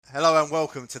Hello and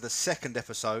welcome to the second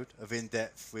episode of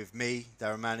inDepth with me,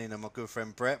 Darren Manning, and my good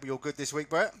friend Brett. You all good this week,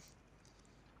 Brett?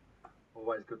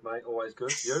 Always good, mate. Always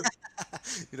good. You?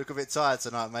 You look a bit tired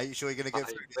tonight, mate. You sure you're going to get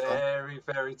Mate, through this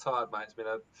one? very tired, mate. It's been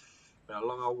a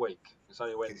long old week. It's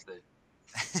only Wednesday.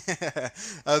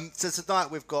 So tonight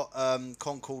we've got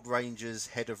Concord Rangers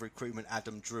head of recruitment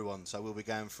Adam Drew on. So we'll be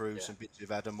going through Yeah. some bits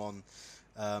with Adam on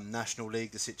National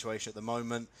League, the situation at the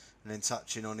moment, and then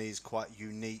touching on his quite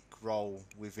unique role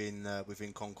within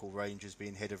Concord Rangers,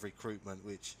 being head of recruitment,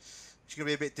 which is going to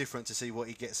be a bit different to see what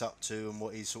he gets up to and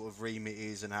what his sort of remit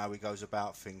is and how he goes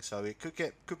about things. So it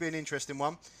could be an interesting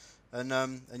one,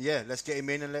 and yeah, let's get him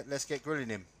in and let's get grilling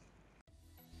him.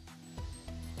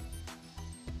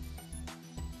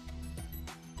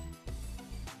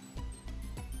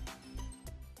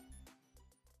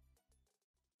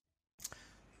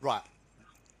 Right,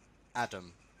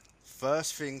 Adam.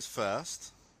 First things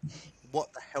first.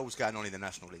 What the hell's going on in the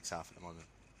National League South at the moment?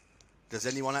 Does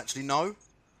anyone actually know?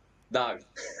 No.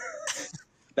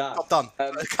 No. Not done.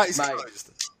 Case mate,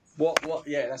 closed. What?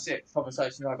 Yeah, that's it.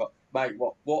 Conversation over. Mate,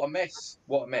 what a mess.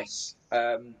 What a mess.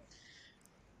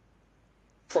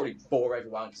 Probably bore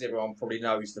everyone because everyone probably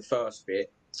knows the first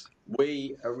bit.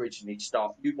 We originally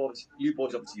You boys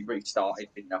obviously restarted,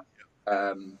 didn't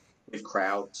you? With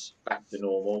crowds back to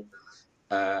normal.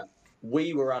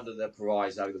 We were under the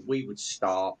proviso that we would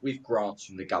start with grants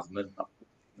from the government.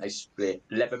 They split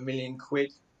 11 million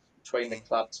quid between the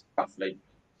clubs, roughly.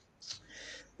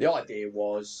 The idea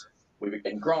was we were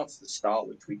getting grants at the start,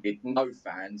 which we did no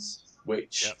fans,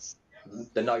 which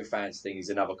the no fans thing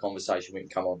is another conversation we can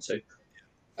come on to.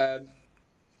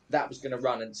 That was going to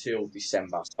run until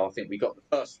December. So I think we got the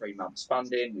first 3 months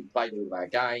funding. We played all of our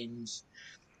games.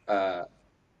 End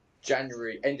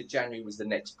of January was the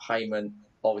next payment.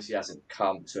 Obviously hasn't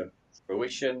come to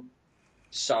fruition.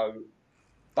 So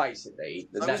basically,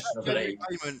 the National League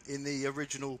payment in the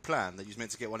original plan that you was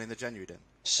meant to get one in the January then.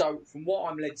 So from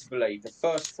what I'm led to believe, the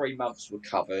first 3 months were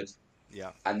covered.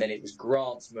 Yeah. And then it was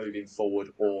grants moving forward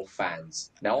or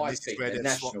fans. Now I think the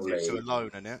National League to a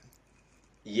loan, isn't it?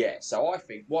 Yeah, so I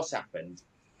think what's happened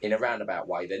in a roundabout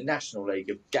way, the National League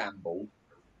have gambled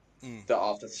that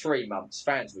after 3 months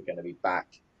fans were going to be back,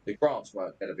 the grants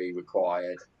weren't going to be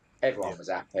required, everyone was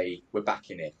happy, we're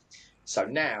back in it. So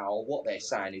now what they're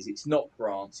saying is it's not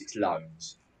grants, it's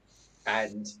loans.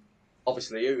 And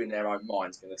obviously who in their own mind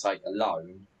is going to take a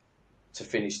loan to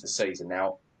finish the season?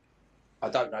 Now, I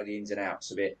don't know the ins and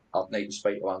outs of it. I'd need to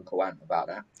speak to Uncle Ant about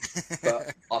that.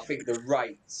 But I think the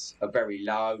rates are very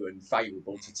low and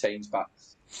favourable to teams. But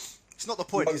it's not the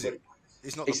point, is it?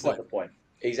 It's not the point.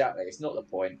 Exactly, it's not the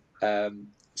point.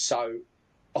 So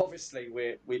obviously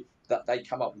that they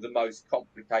come up with the most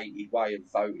complicated way of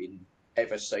voting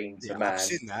ever seen to man. I've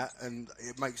seen that, and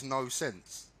it makes no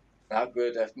sense. How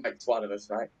good makes one of us,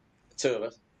 mate. Two of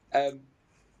us.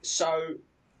 So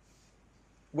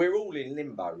we're all in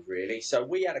limbo, really. So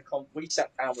we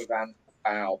sat down with Ant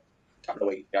about a couple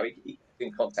of weeks ago. He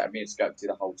in contact with me and scoped it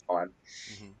the whole time.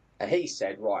 And he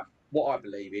said, right, what I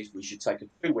believe is we should take a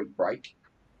 2-week break.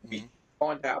 We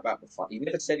find out about the fun. He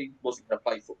never said he wasn't going to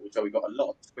play football, so we got a lot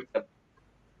of Twitter.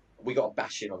 We got a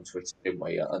bashing on Twitter, didn't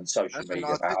we, and social media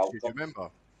about. Do you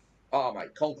remember? Oh,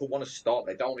 mate, Concord want to stop.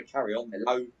 They don't want to carry on. They're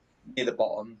low near the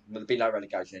bottom. There'll be no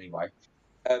relegation anyway.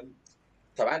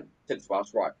 So Ant said to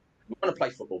us, right, we want to play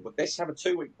football, but let's have a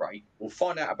 2-week break. We'll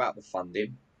find out about the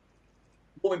funding.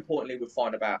 More importantly, we'll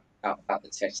find out about the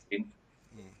testing.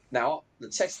 Now, the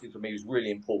testing for me was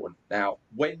really important. Now,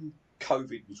 when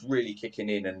COVID was really kicking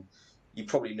in, and you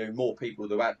probably knew more people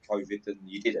who had COVID than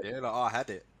you didn't. Yeah, like I had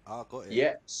it. I got it.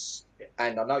 Yes.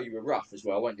 And I know you were rough as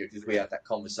well, weren't you? Because we had that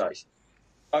conversation.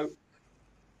 So,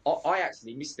 I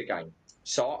actually missed the game.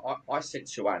 So, I said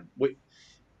to Ant,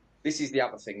 this is the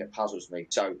other thing that puzzles me.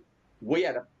 So, we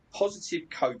had a positive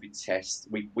COVID test.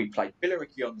 We played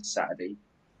Billericay on the Saturday.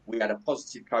 We had a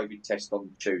positive COVID test on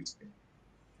the Tuesday.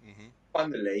 Won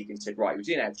the league and said, right, he was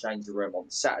in our changing room on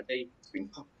the Saturday.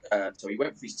 So he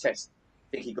went for his test.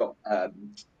 I think he got the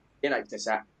NHS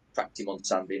app, tracked him on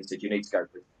Sunday and said, you need to go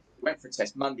for it. He went for a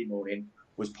test Monday morning,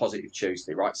 was positive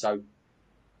Tuesday, right? So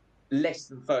less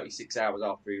than 36 hours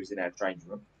after he was in our changing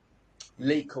room,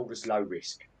 league called us low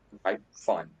risk. Okay,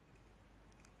 fine.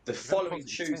 The following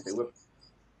Tuesday,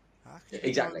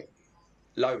 exactly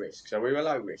low risk. So we were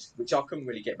low risk, which I couldn't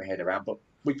really get my head around, but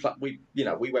we went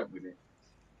with it.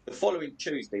 The following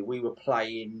Tuesday, we were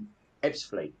playing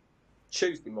Ebbsfleet.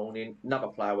 Tuesday morning, another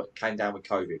player came down with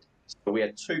COVID. So we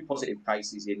had 2 positive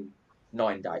cases in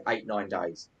 9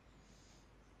 days.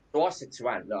 So I said to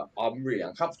Ant, look, I'm really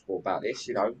uncomfortable about this,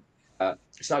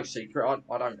 It's no secret.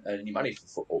 I don't earn any money for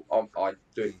football. I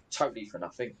do it totally for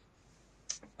nothing.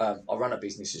 I run a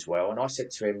business as well, and I said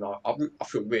to him, like, I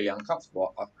feel really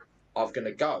uncomfortable. I'm going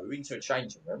to go into a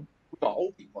changing room. We might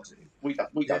all be positive. We don't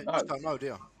You know. just don't know, do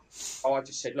you? I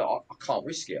just said, look, I can't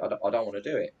risk it. I don't want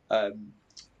to do it.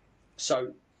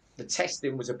 So the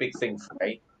testing was a big thing for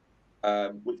me,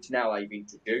 which now they've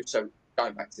introduced. So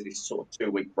going back to this sort of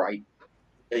 2-week break,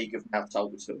 the league have now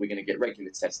told us that we're going to get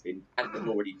regular testing, and we've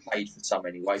already paid for some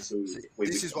anyway. So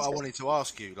This is what I wanted to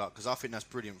ask you, like, because I think that's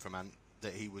brilliant from Ant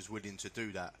that he was willing to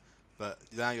do that. But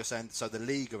now you're saying, so the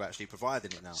league are actually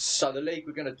providing it now. So the league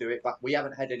were going to do it, but we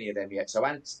haven't had any of them yet. So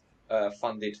Ant's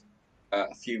funded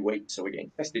a few weeks, so we're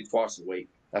getting tested twice a week.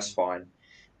 That's fine.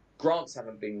 Grants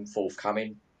haven't been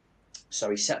forthcoming,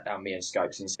 so he sat down me and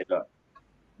Scopes and said, look,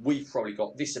 we've probably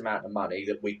got this amount of money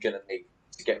that we're going to need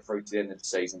to get through to the end of the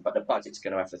season, but the budget's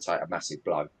going to have to take a massive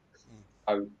blow.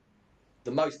 So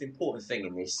the most important thing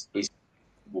in this is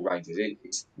Concord Rangers.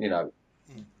 It's, you know,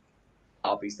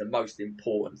 Arby's the most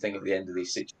important thing at the end of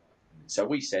this situation. So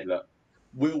we said, look,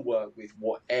 we'll work with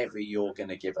whatever you're going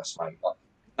to give us, mate. Like,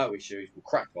 no issues. We'll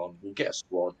crack on. We'll get a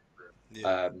squad.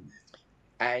 Yeah.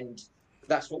 And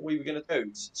that's what we were going to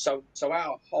do. So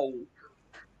our whole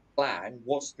plan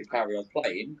was to carry on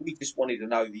playing. We just wanted to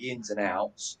know the ins and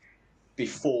outs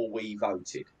before we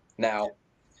voted. Now,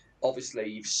 obviously,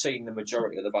 you've seen the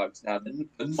majority of the votes. Now,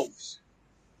 the Norths,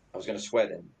 I was going to swear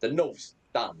them, the Norths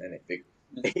done, isn't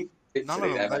it? None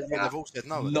of them, they've all said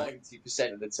no.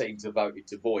 90% of the teams have voted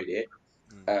to void it.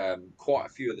 Quite a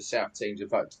few of the South teams have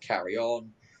voted to carry on,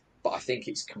 but I think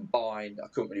it's combined. I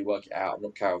couldn't really work it out. I'm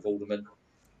not Carol Alderman.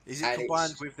 Is it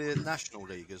combined with the National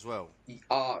League as well?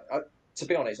 To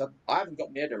be honest, I haven't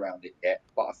got my head around it yet,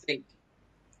 but I think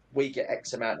we get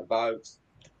X amount of votes.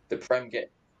 The Prem get.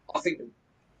 I think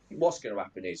what's going to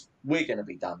happen is we're going to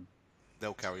be done.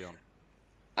 They'll carry on.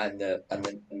 And the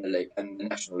league and the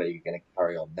National League are going to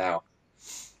carry on. Now,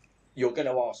 you're going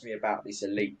to ask me about this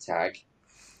elite tag.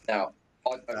 Now,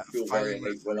 I don't feel very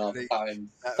elite when I'm playing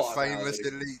that 5 famous hours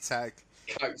elite tag.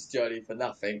 coach journey for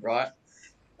nothing, right?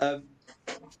 Get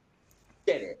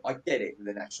it? I get it with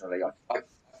the National League.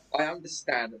 I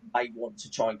understand that they want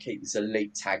to try and keep this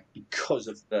elite tag because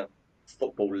of the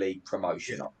Football League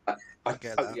promotion. Yeah, I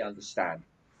totally understand.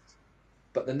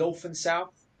 But the North and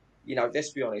South, you know,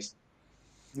 let's be honest.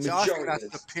 So I think that's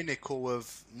the pinnacle of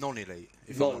non-elite.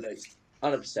 Non-elite,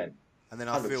 100%. And then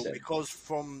I feel because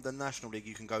from the National League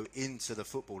you can go into the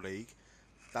Football League,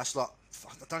 that's like,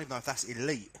 I don't even know if that's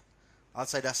elite. I'd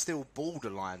say that's still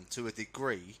borderline to a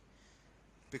degree,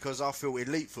 because I feel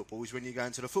elite football is when you go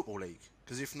into the Football League.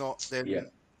 Because if not, then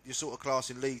you're sort of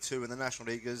classing League 2 and the National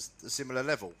League as a similar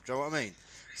level. Do you know what I mean?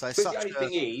 So it's but the only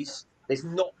thing is, there's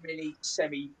not many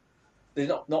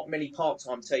not many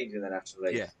part-time teams in the National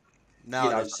League. Yeah. Now, you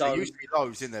know, there used to be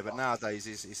loads in there, but nowadays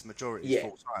it's majority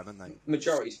full-time, isn't they?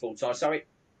 Majority is full-time.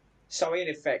 So in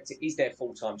effect, it is their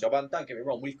full-time job. And don't get me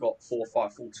wrong, we've got 4 or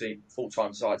 5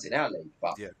 full-time sides in our league,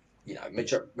 but you know,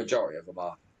 majority of them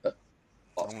are. I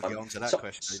want to get onto that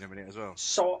question in a minute as well.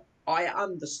 So I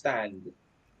understand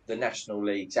the National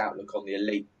League's outlook on the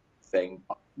elite thing.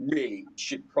 But really, it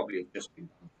should probably have just been.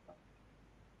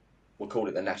 We'll call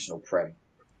it the National Prem.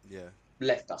 Yeah.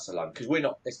 Left us alone, because we're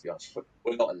not. Let's be honest,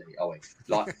 we're not elite, are we?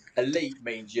 Like, elite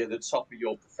means you're the top of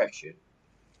your profession.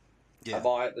 Yeah. Am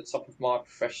I at the top of my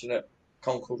profession at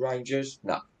Concord Rangers?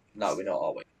 No, we're not,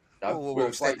 are we? No, we're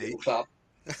a great little club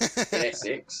in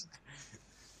Essex,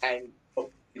 and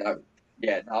you know,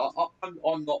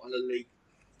 I'm not an elite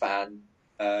fan.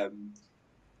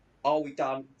 Are we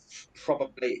done?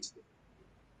 Probably.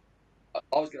 I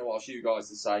was going to ask you guys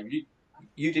the same.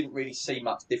 You didn't really see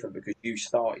much different because you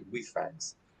started with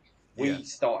fans. We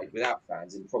started without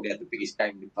fans and probably had the biggest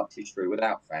game in the club's history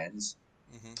without fans.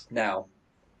 Mm-hmm. Now,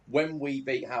 when we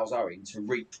beat Howes Owen to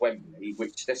reach Wembley,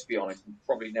 which, let's be honest,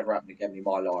 probably never happened again in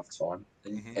my lifetime,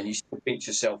 and you still think to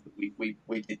yourself that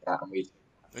we did that,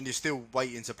 and you're still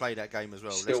waiting to play that game as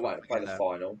well. Still waiting to play the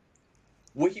final.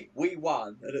 We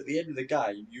won, and at the end of the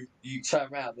game, you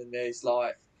turn around and there's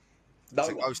like no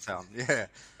one. It's a ghost town, yeah.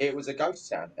 It was a ghost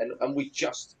town, and we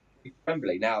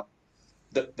Wembley. Now,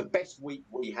 the best week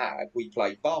we had, we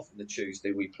played Bath on the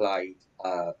Tuesday, we played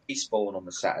Eastbourne on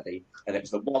the Saturday, and it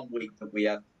was the one week that we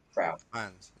had crowd.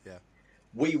 Fans, yeah.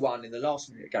 We won in the last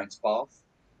minute against Bath,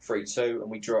 3-2, and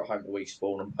we drew at home to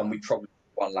Eastbourne, and we probably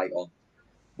won late on.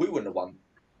 We wouldn't have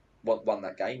won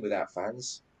that game without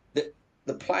fans.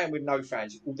 The playing with no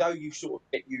fans, although you sort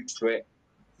of get used to it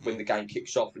when the game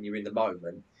kicks off and you're in the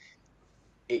moment,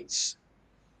 it's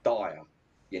dire.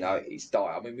 You know, it's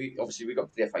dire. I mean, we got to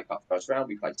the FA Cup first round.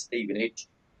 We played Stevenage.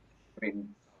 I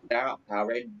mean, they're up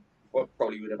our end.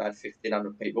 probably would have had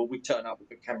 1,500 people. We turn up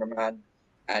with a cameraman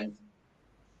and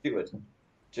steward. Do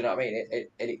you know what I mean?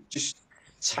 It just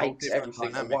It's a whole takes different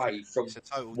everything dynamic. Innit? away from It's a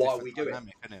total why different we do it.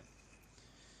 dynamic, isn't it?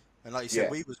 And like you said, Yeah.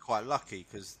 we was quite lucky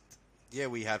because, yeah,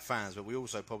 we had fans, but we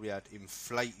also probably had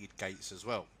inflated gates as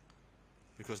well.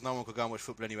 Because no one could go and watch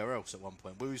football anywhere else at one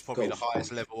point. We was probably the Cool.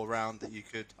 highest level around that you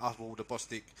could, well, the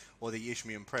Bostik or the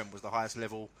Ishmael Prem was the highest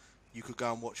level you could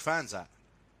go and watch fans at.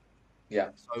 Yeah.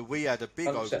 So we had a big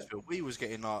 100%. overfill. We was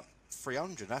getting like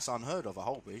 300. That's unheard of, a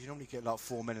whole bridge. You normally get like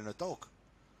 4 men and a dog.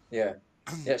 Yeah.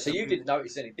 Yeah. So you didn't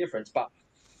notice any difference, but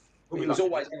it was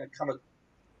always going to come.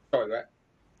 Sorry, Greg.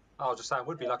 I was just saying,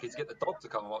 we'd be lucky to get the dog to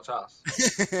come and watch us.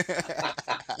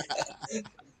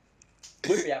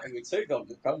 We'd be happy with 2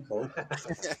 dogs at Concord.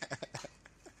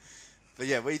 But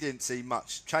yeah, we didn't see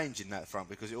much change in that front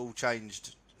because it all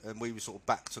changed and we were sort of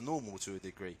back to normal to a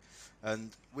degree.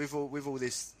 And with all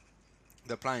this,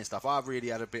 the playing stuff, I really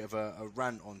had a bit of a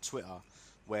rant on Twitter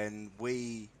when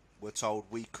we were told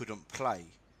we couldn't play,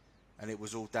 and it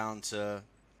was all down to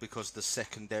because the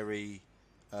secondary,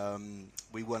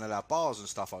 we weren't allowed bars and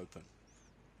stuff open.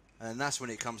 And that's when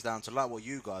it comes down to like what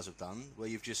you guys have done, where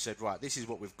you've just said, right, this is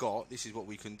what we've got, this is what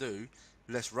we can do,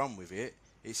 let's run with it.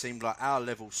 It seemed like our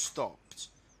level stopped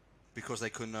because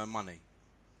they couldn't earn money.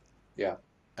 Yeah.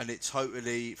 And it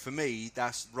totally, for me,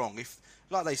 that's wrong. If,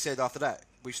 like they said after that,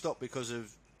 we stopped because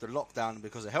of the lockdown and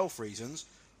because of health reasons,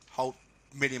 whole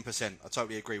 1,000,000%, I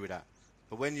totally agree with that.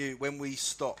 But when we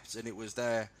stopped and it was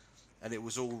there, and it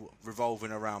was all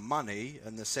revolving around money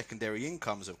and the secondary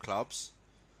incomes of clubs,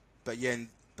 but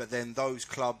then those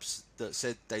clubs that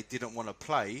said they didn't want to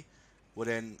play were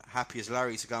then happy as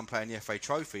Larry to go and play in the FA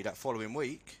Trophy that following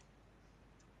week.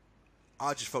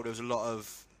 I just felt there was a lot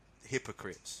of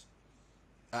hypocrites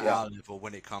at our level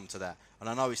when it comes to that. And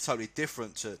I know it's totally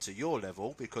different to your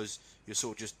level because you're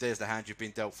sort of just, there's the hand you've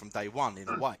been dealt from day one in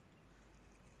a way.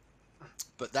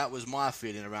 But that was my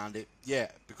feeling around it.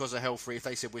 Yeah, because of health free, if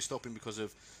they said we're stopping because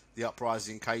of the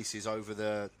uprising cases over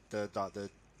the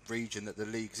region that the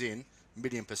league's in,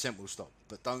 1,000,000% will stop.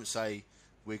 But don't say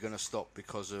we're going to stop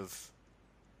because of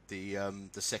the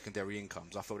secondary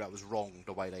incomes. I thought that was wrong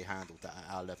the way they handled that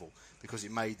at our level because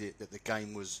it made it that the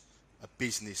game was a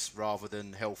business rather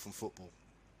than health and football.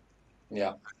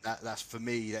 Yeah. That's for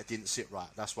me, that didn't sit right.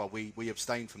 That's why we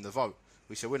abstained from the vote.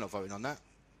 We said we're not voting on that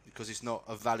because it's not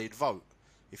a valid vote.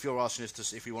 If you're asking us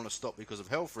to, if we want to stop because of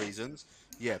health reasons,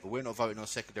 yeah, but we're not voting on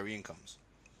secondary incomes.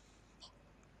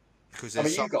 Because I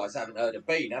mean, you guys haven't heard a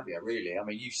bean, have you? Really? I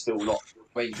mean, you still not.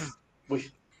 We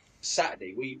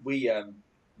Saturday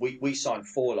we signed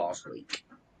 4 last week,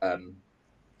 and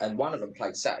one of them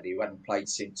played Saturday. Who hadn't played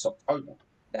since October.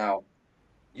 Now,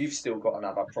 you've still got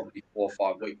another probably 4 or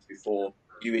 5 weeks before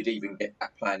you would even get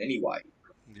that plan anyway.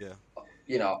 Yeah.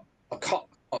 You know, I can't.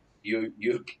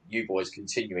 You boys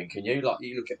continuing? Can you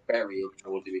you look at Bury in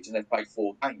your division? They've played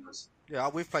 4 games. Yeah,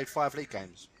 we've played 5 league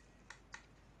games.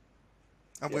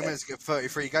 And we're meant to get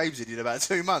 33 games in about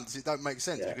 2 months. It don't make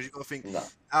sense because you've got to think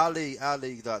our league,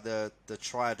 like the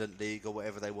Trident League or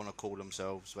whatever they want to call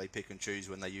themselves, they pick and choose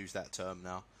when they use that term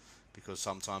now, because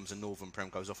sometimes the Northern Prem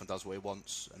goes off and does what it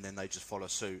wants, and then they just follow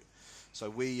suit.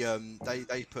 So we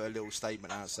they put a little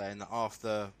statement out saying that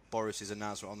after Boris's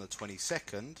announcement on the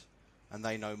 22nd, and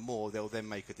they know more, they'll then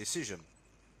make a decision.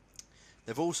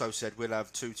 They've also said we'll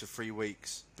have 2 to 3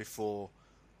 weeks before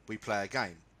we play a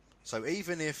game. So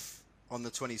even if on the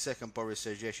 22nd Boris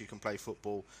says yes, you can play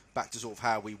football, back to sort of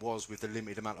how we was with the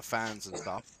limited amount of fans and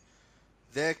stuff,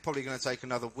 they're probably going to take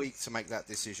another week to make that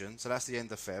decision. So that's the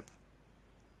end of Feb.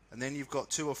 And then you've got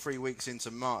 2 or 3 weeks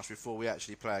into March before we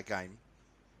actually play a game.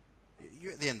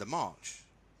 You're at the end of March.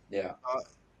 Yeah.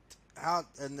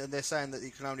 And they're saying that you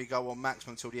can only go on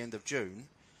maximum until the end of June.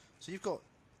 So you've got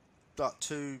like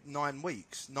 9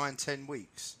 weeks, 10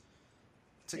 weeks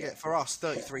to get, for us,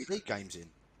 33 league games in.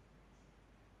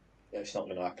 Yeah, it's not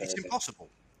going to happen. It's impossible.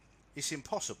 It's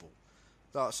impossible.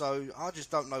 So I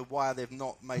just don't know why they've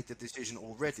not made the decision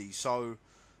already, so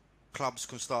clubs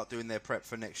can start doing their prep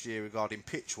for next year regarding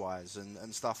pitch-wise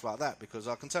and stuff like that. Because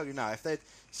I can tell you now, if they'd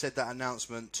said that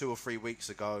announcement 2 or 3 weeks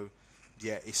ago,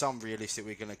 yeah, it's unrealistic,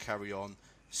 we're going to carry on,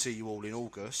 see you all in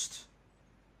August.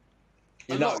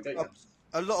 A lot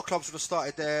of clubs would have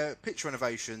started their pitch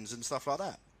renovations and stuff like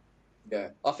that. Yeah,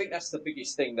 I think that's the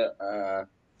biggest thing that,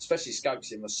 especially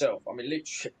Scopesy and myself, I mean,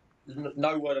 literally,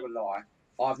 no word of a lie,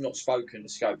 I've not spoken to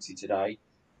Scopesy today.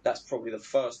 That's probably the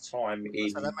first time in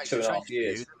 2.5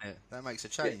 years. You, doesn't it? That makes a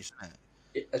change, doesn't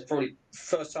it? It's probably the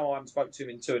first time I haven't spoken to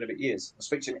him in 2 and a bit years. I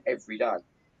speak to him every day.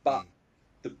 But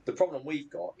the problem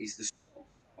we've got is the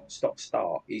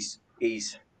stop-start is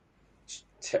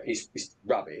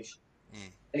rubbish.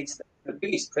 And it's the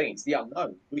biggest thing. It's the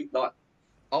unknown.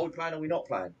 Are we playing or are we not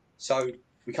playing? So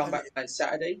we come back on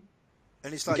Saturday.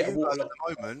 And it's we like get you a water guys at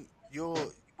the moment,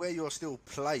 you're still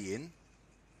playing.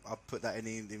 I'll put that in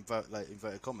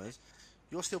inverted commas.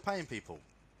 You're still paying people.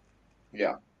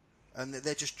 Yeah. And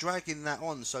they're just dragging that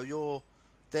on. So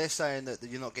they're saying that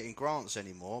you're not getting grants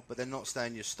anymore, but they're not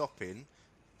saying you're stopping.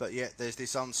 But yet there's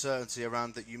this uncertainty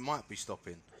around that you might be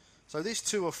stopping. So this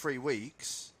 2 or 3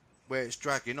 weeks where it's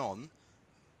dragging on,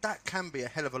 that can be a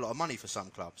hell of a lot of money for some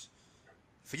clubs.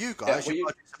 For you guys, your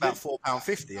budget's about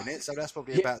 £4.50 in it, so that's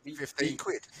probably about 15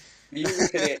 quid. You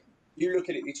look at it. You look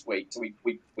at it this week. So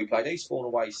we played Eastbourne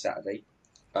away Saturday.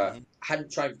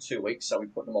 Hadn't trained for 2 weeks, so we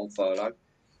put them on furlough.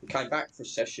 We came back for a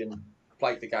session,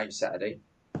 played the game Saturday.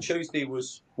 Tuesday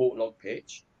was Waterlog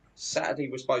pitch. Saturday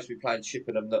we're supposed to be playing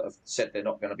Chippenham that have said they're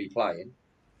not going to be playing.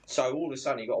 So all of a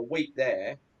sudden you've got a week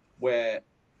there where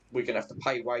we're going to have to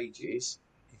pay wages.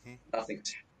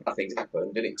 Nothing's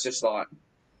happened, and it's just like,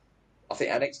 I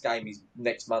think our next game is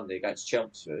next Monday against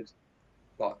Chelmsford.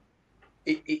 Like,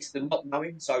 it's the not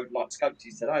knowing. So, like Scope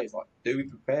is today, it's like, do we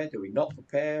prepare? Do we not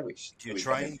prepare? Do you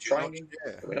train? Do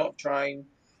we not train?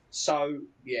 So,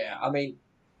 yeah, I mean,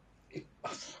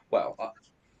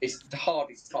 it's the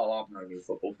hardest time I've known in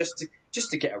football. Just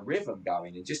to get a rhythm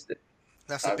going and just.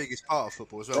 That's the biggest part of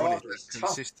football as well, isn't it?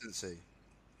 Consistency.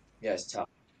 Yeah, it's tough.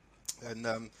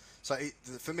 And so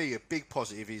for me, a big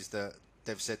positive is that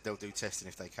they've said they'll do testing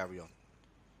if they carry on.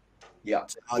 Yeah,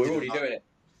 we're already doing it.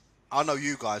 I know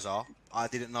you guys are. I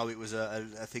didn't know it was a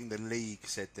thing the league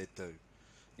said they'd do.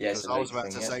 Yes, I was about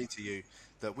to say to you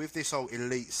that with this whole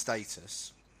elite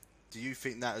status, do you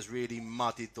think that has really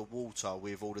muddied the water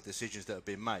with all the decisions that have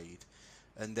been made?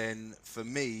 And then for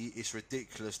me, it's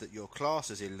ridiculous that you're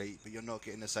classed as elite, but you're not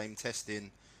getting the same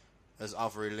testing as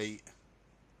other elite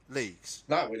leagues.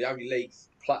 No, we're the only league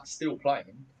still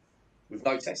playing with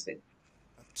no testing.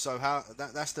 So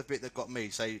that's the bit that got me.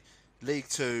 Say League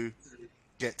 2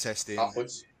 get testing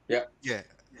upwards. Yeah.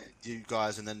 You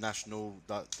guys in the national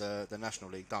the National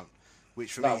League don't.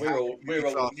 Which for me,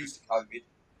 we're all used to COVID.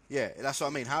 Yeah, that's what I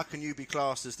mean. How can you be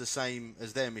classed as the same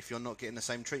as them if you're not getting the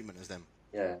same treatment as them?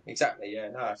 Yeah, exactly. Yeah,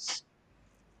 no,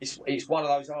 it's one of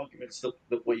those arguments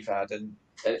that we've had, and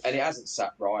it hasn't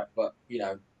sat right. But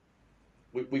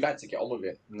we've had to get on with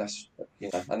it, and that's what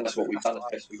we've done as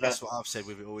best we can. That's what I've said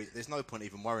with it all. There's no point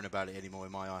even worrying about it anymore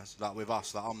in my eyes. Like with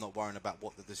us, I'm not worrying about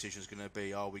what the decision's going to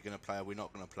be. Are we going to play? Are we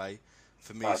not going to play?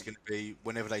 For me, it's going to be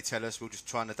whenever they tell us, we'll just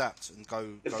try and adapt and go.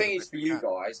 The thing is, for you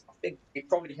guys, I think it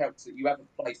probably helps that you haven't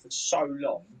played for so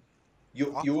long.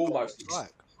 You're almost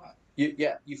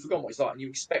you've forgotten what it's like, and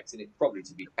you're expecting it probably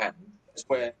to be canned. That's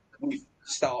where we've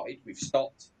started, we've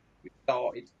stopped, we've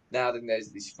started. Now then, there's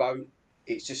this vote.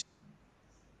 It's just.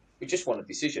 We just want a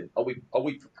decision. Are we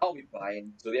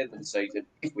playing to the end of the season?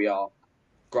 If we are,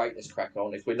 great, let's crack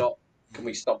on. If we're not, can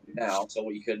we stop it now so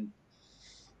we can?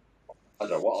 I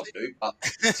don't know what I'll do, but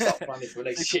start planning for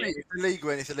next year. If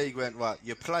the league went right,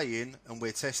 you're playing and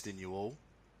we're testing you all.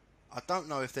 I don't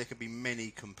know if there could be many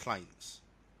complaints.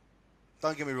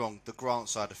 Don't get me wrong, the grant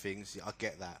side of things, I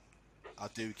get that. I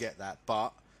do get that,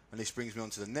 but and this brings me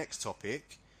on to the next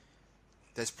topic.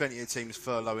 There's plenty of teams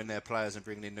furloughing their players and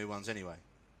bringing in new ones anyway.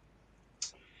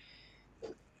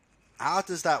 How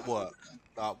does that work?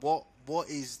 Like, what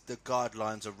is the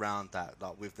guidelines around that?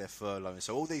 Like with their furloughing,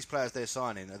 so all these players they're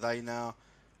signing, are they now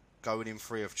going in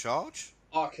free of charge?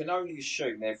 I can only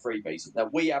assume they're freebies. Now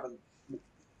we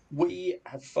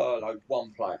have furloughed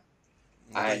one player,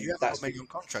 and you haven't got me on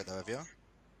contract though, have you?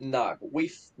 No, but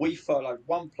we furloughed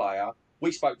one player.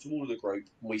 We spoke to all of the group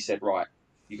and we said, right,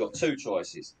 you've got two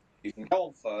choices. You can go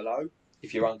on furlough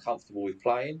if you're uncomfortable with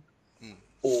playing,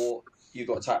 or you've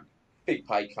got to take a big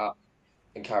pay cut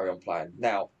and carry on playing.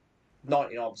 Now,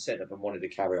 99% of them wanted to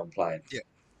carry on playing. Yeah.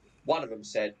 One of them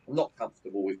said, I'm not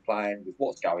comfortable with playing, with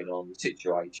what's going on, the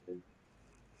situation.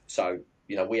 So,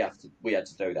 we had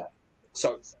to do that.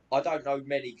 So, I don't know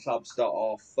many clubs that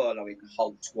are furloughing the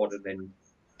whole squad and then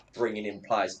bringing in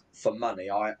players for money.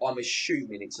 I'm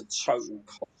assuming it's a total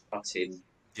cost-cutting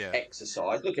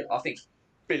exercise. I think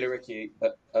Billericay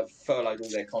have furloughed all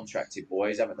their contracted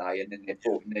boys, haven't they? And then they've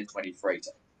brought in their 23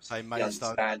 to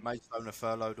Maidstone have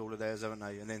furloughed all of theirs, haven't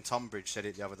they? And then Tunbridge said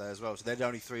it the other day as well. So they're the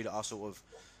only three that I sort of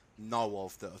know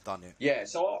of that have done it. Yeah,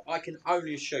 so I can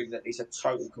only assume that it's a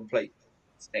total complete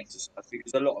exercise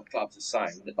because a lot of clubs are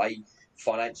saying that they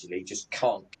financially just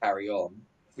can't carry on,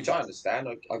 which I understand.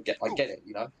 I get it.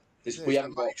 We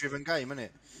haven't got money-driven game, isn't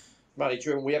it?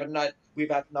 Money-driven. We've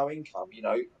had no income.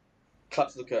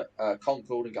 Clubs look at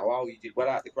Concord and go, "Oh, you did well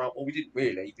out of the grant." Well, we didn't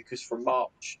really because from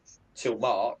March till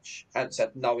March, Ants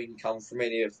had no income from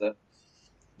any of the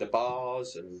the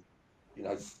bars and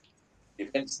the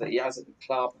events that he has at the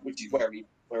club, which is where he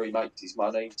makes his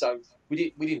money. So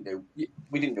we didn't do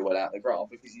it out of the grant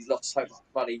because he's lost so much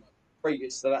money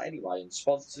previous to that anyway. And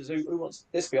sponsors, who wants?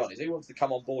 Let's be honest, who wants to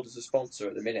come on board as a sponsor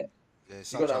at the minute? Yeah,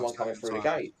 You've got no one coming through the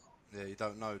gate. Yeah, you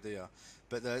don't know, do you?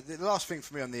 But the last thing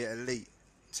for me on the elite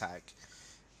tag,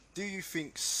 do you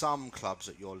think some clubs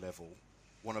at your level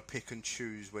want to pick and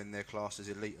choose when their class is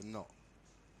elite and not?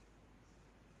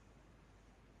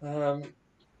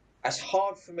 It's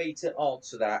hard for me to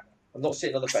answer that. I'm not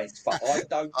sitting on the fence, but I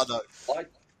don't. I know.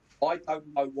 I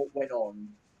don't know what went on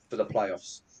for the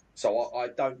playoffs, so I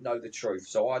don't know the truth.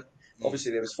 So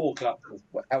obviously there was 4 clubs,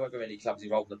 however many clubs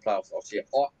involved in the playoffs last year.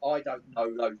 I don't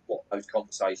know what those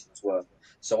conversations were,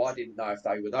 so I didn't know if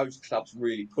they were those clubs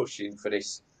really pushing for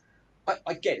this.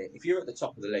 I get it. If you're at the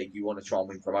top of the league, you want to try and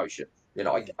win promotion.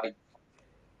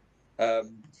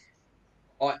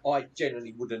 I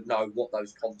generally wouldn't know what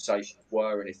those conversations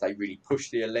were and if they really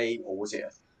pushed the elite, or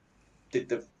did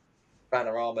the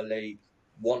Panorama League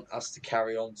want us to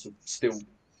carry on to still?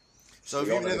 So have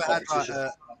you never had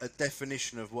a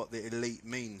definition of what the elite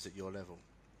means at your level?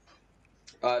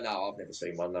 No, I've never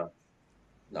seen one.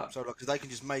 No. So because they can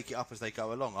just make it up as they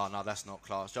go along. Oh no, that's not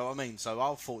class. Do you know what I mean? So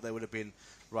I thought they would have been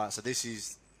right. So this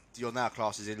is your now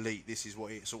class is elite. This is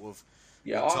what it sort of.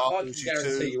 Yeah, I can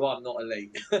guarantee you, I'm not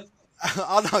elite.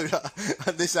 I know that.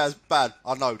 And this sounds bad.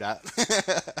 I know that.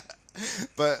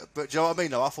 but do you know what I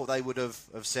mean? Though I thought they would have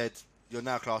said your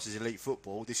now class is elite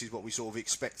football. This is what we sort of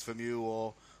expect from you,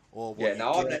 or what. Yeah,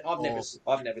 no,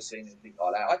 I've never seen anything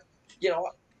like that.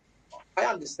 I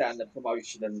understand the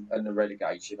promotion and the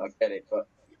relegation. I get it, but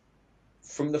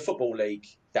from the football league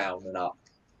down and up,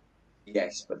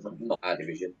 yes, but not our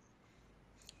division.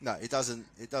 No, it doesn't.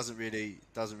 It doesn't really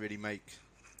make.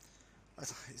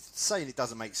 Saying it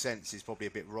doesn't make sense is probably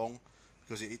a bit wrong,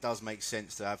 because it does make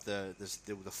sense to have the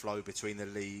flow between the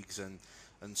leagues and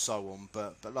so on.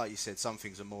 But like you said, some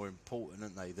things are more important,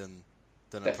 aren't they, than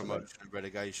a promotion and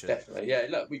relegation. Definitely, yeah.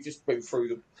 Look, we've just been through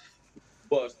the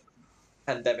worst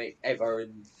pandemic ever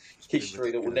in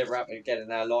history that will never happen again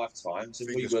in our lifetimes, and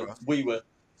we were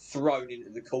thrown into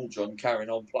the cauldron,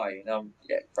 carrying on playing.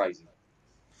 Crazy.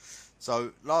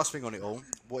 So, last thing on it all,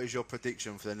 what is your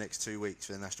prediction for the next 2 weeks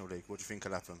for the National League? What do you think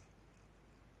will happen?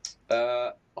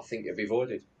 I think it'll be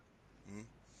voided.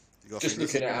 Just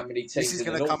looking at how many teams. This is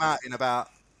going to come out in about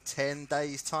 10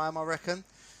 days' time, I reckon.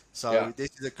 So,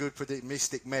 This is a good prediction.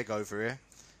 Mystic Meg over here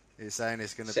is saying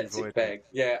it's going to be voided. Meg.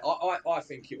 Yeah, I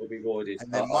think it will be voided.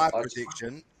 And then my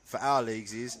prediction for our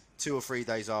leagues is 2 or 3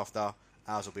 days after,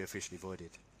 ours will be officially voided.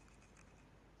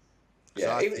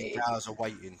 Yeah, I think ours are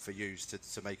waiting for you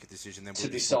to make a decision. Then to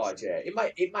decide. Yeah,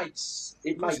 it makes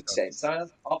sense.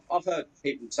 I've heard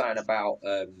people saying about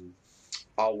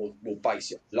we'll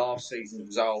base it last season's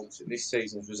results and this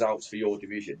season's results for your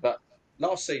division, but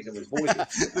last season was voided.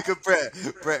 Look at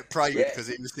Brett prayed because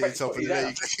he was sitting top of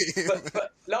the league.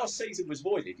 but last season was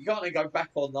voided. You can't then go back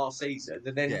on last season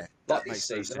and then this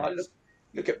season.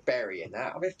 Look at Barry and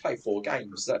that. I mean, they've played 4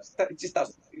 games. That just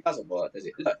doesn't work, does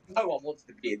it? Look, no one wants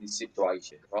to be in this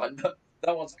situation, right?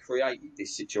 No one's created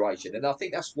this situation, and I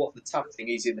think that's what the tough thing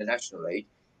is in the National League,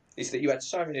 is that you had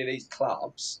so many of these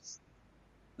clubs,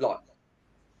 like,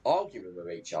 arguing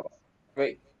with each other. I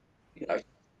mean,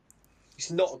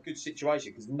 it's not a good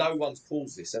situation because no one's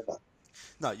caused this ever.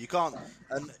 No, you can't.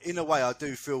 And in a way, I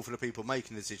do feel for the people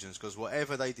making decisions, because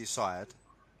whatever they decide,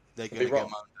 they're going to get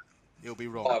money. It'll be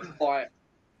wrong. By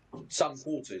some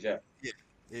quarters, yeah. Yeah,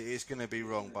 it's going to be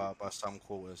wrong by some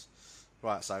quarters.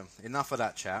 Right, so enough of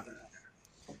that chat.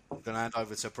 I'm going to hand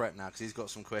over to Brett now, because he's got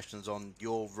some questions on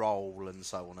your role and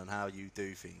so on, and how you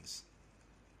do things.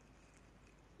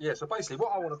 Yeah, so basically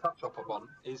what I want to touch upon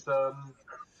is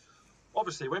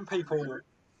obviously when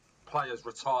players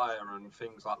retire and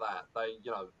things like that,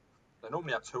 they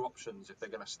normally have 2 options if they're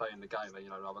going to stay in the game. They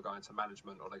either go into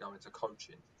management or they go into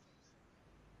coaching.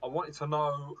 I wanted to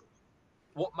know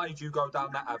what made you go down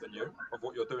that avenue of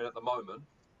what you're doing at the moment,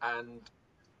 and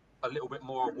a little bit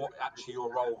more of what actually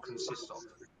your role consists of.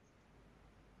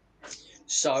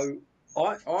 So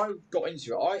I got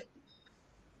into it.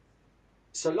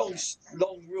 It's a long,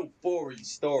 real boring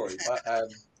story, but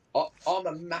I'm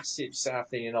a massive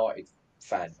Southend United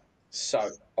fan. So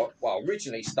I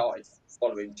originally started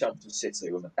following Jumpton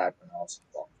City with my dad when I was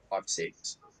 5,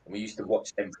 6. And we used to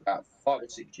watch them for about 5 or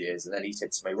 6 years, and then he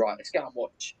said to me, "Right, let's go and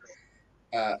watch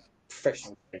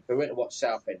professional." We went to watch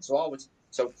Southend. So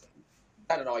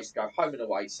Dad and I used to go home and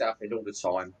away Southend all the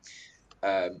time.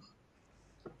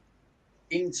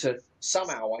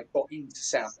 Somehow I got into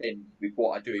Southend with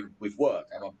what I do with work,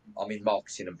 and I'm in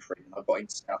marketing and print. I got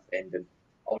into Southend, and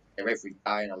I was there every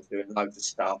day and I was doing loads of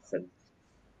stuff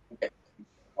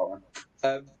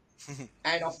um,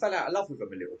 and I fell out of love with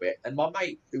them a little bit. And my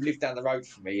mate who lived down the road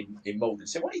from me in Malden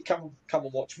said, "Why don't you come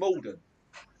and watch Malden?"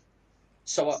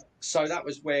 So that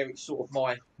was where it's sort of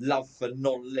my love for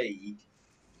non-league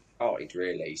started,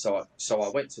 really. So I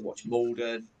went to watch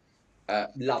Malden.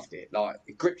 Loved it. Like,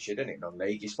 it grips you, doesn't it?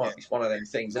 Non-league. It's one of them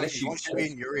things. Unless Once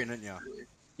you're in, aren't you?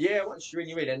 yeah, once you're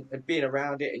in, and being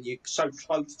around it, and you're so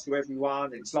close to everyone,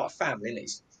 and it's like family,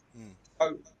 isn't it?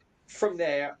 So from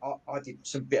there, I did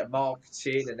some bit of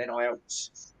marketing, and then I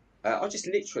helped. I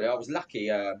was lucky.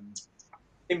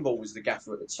 Kimball was the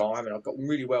gaffer at the time, and I got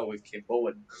really well with Kimball,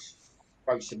 and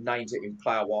wrote some names at him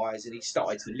player wise, and he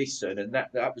started to listen, and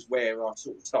that was where I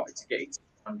sort of started to get into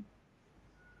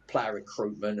player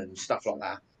recruitment and stuff like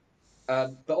that.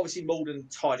 But obviously Malden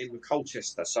tied in with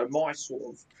Colchester, so my sort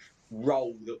of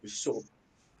role that was sort of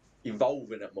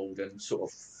evolving at Malden sort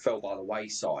of fell by the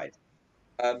wayside.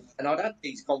 And I'd had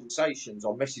these conversations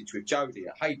on message with Jody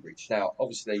at Haybridge. Now,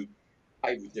 obviously,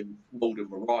 Haybridge and Malden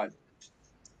were rivals.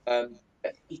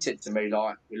 He said to me,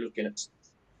 like, "We're looking at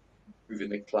moving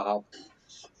the club.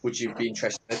 Would you be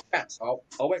interested in a chat?" So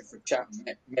I went for a chat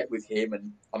and met with him,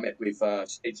 and I met with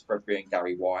Steve Spreadbury and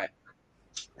Gary White.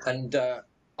 And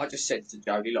I just said to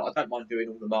Jody, "Look, I don't mind doing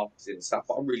all the marketing and stuff,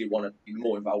 but I really want to be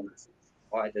more involved with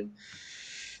it." Right? And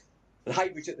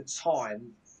Haybridge at the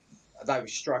time, they were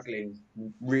struggling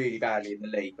really badly in the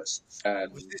league. But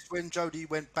Was this when Jody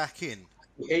went back in?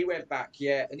 he went back,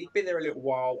 yeah, and he'd been there a little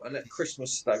while. And at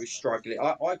Christmas, they were struggling.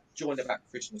 I joined about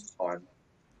Christmas time,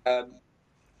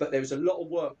 but there was a lot of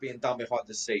work being done behind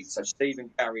the scenes. So Steve and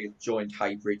Gary had joined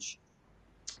Haybridge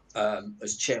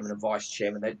as chairman and vice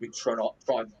chairman. They'd been trying to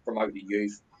promote the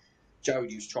youth.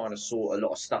 Jody was trying to sort a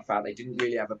lot of stuff out. They didn't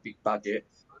really have a big budget.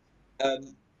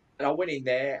 And I went in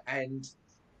there, and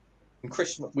on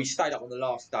Christmas we stayed up on the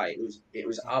last day. It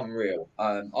was unreal.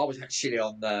 I was actually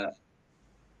I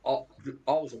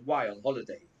was away on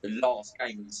holiday the last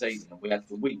game of the season, and we had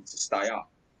to win to stay up.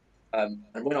 And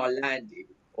when I landed,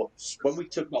 when we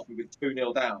took off, we were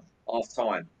 2-0 down half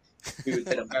time. We were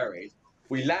dead and buried.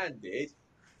 We landed,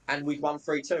 and we'd won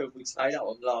 3-2, and we stayed up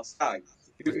on the last day.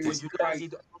 It was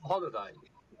great. On holiday?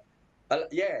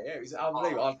 Yeah, it was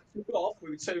unbelievable. I took off, we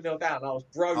were 2-0 down, I was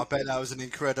broken. I bet that was an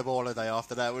incredible holiday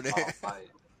after that, wasn't it?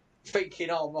 Thinking,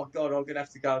 oh my God, I'm going to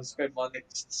have to go and spend my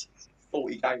next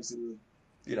 40 games in,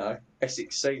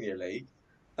 Essex Senior League.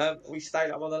 We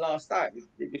stayed up on the last day.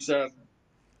 It was, it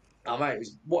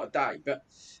was what a day. But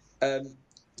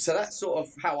so that's sort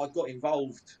of how I got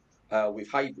involved with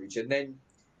Haybridge. And then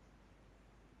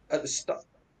at the start,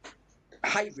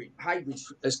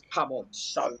 Haybridge has come on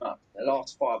so much in the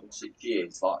last 5 or 6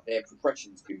 years. Like, their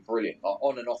progression's been brilliant, like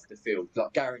on and off the field.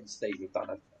 Like, Gary and Steve have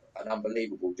done an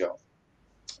unbelievable job.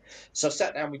 So I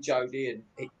sat down with Jody, and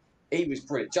he was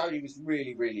brilliant. Jody was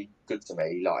really, really good to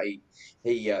me. Like,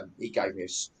 he gave me a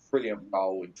brilliant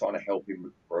role in trying to help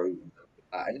him recruit,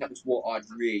 and that was what I'd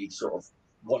really sort of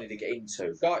wanted to get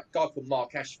into. A guy called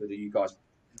Mark Ashford, who you guys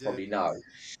probably know.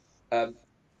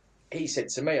 He said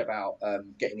to me about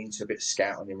getting into a bit of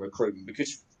scouting and recruitment,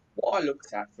 because what I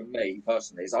looked at for me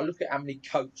personally is I look at how many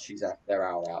coaches there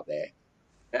are out there,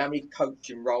 and how many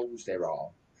coaching roles there are,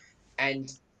 and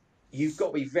you've got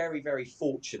to be very, very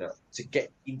fortunate to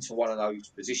get into one of those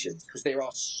positions, because there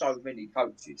are so many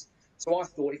coaches. So I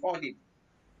thought, if I did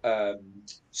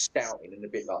scouting and a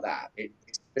bit like that,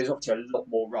 there's obviously a lot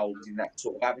more roles in that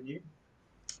sort of avenue,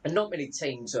 and not many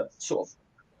teams are sort of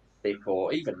big,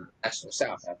 or even National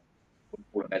South have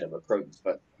better recruitment,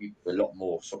 but a lot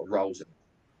more sort of roles.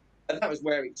 And that was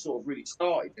where it sort of really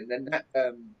started. And then that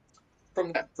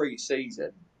from that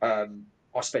pre-season, I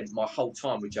spent my whole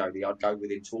time with Jody. I'd go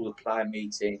with him to all the player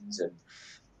meetings,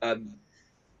 and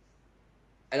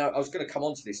I was going to come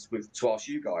on to this to ask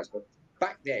you guys, but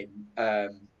back then, we're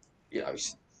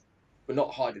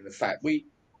not hiding the fact we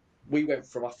went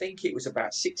from, I think it was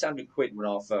about 600 quid when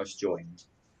I first joined,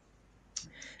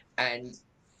 and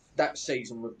that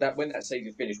season, when that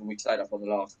season finished, when we stayed up on the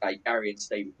last day, Gary and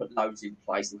Steve put loads in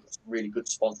place. They've got some really good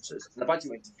sponsors, and the budget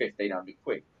went to 1,500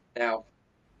 quid. Now,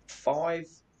 5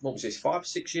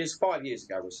 years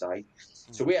ago, we'll say.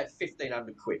 So we had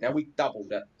 1,500 quid. Now we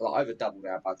over doubled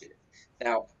our budget.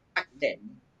 Now, back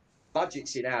then,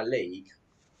 budgets in our league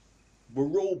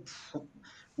were all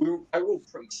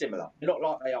pretty similar. They're not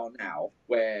like they are now,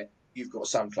 where you've got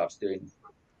some clubs doing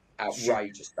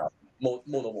outrageous stuff, more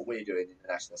than what we're doing in the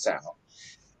National South.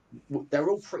 They're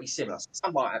all pretty similar.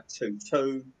 Some might have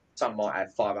 2-2, some might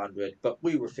have 500, but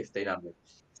we were 1,500.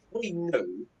 We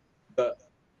knew that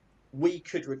we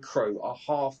could recruit a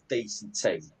half-decent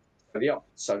team.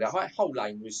 So the whole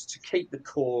aim was to keep the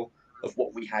core of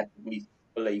what we had, we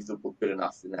believed that were good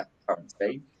enough in that current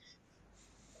team,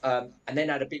 and then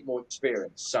had a bit more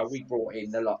experience. So we brought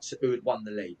in the likes who had won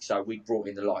the league. So we brought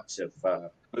in the likes of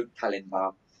Luke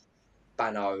Calendar,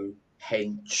 Bano,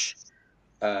 Hench.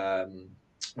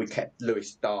 We kept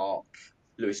Lewis Dark,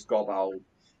 Lewis Gobble.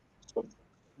 So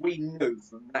we knew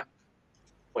from that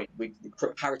point, we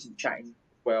Harrison Chatting,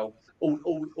 well,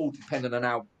 all dependent on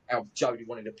how Jody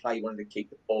wanted to play, wanted to keep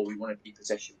the ball, we wanted to be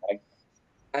possession play.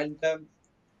 And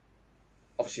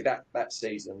obviously that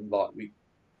season, like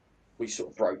we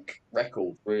sort of broke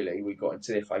records, really. We got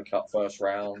into the FA Cup first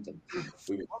round, and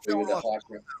we were the highest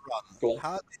run.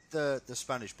 How did the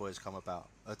Spanish boys come about,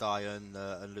 Adai and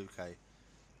Luque?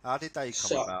 How did they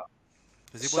come about?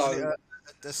 Because it wasn't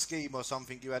a scheme or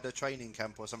something. You had a training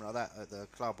camp or something like that at the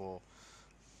club, or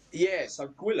yeah. So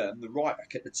Gwilym, the right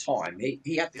back at the time,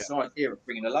 he had this idea of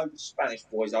bringing a load of Spanish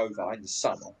boys over in the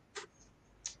summer,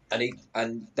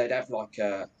 and they'd have like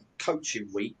a coaching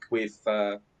week with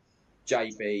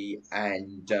JB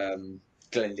and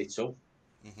Glenn Little.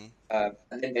 Mm-hmm.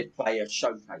 And then they'd play a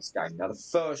showcase game. Now, the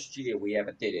first year we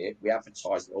ever did it, we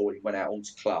advertised it all. It went out all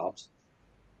to clubs.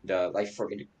 And, they threw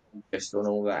in a contest and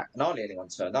all that. And hardly anyone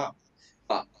turned up.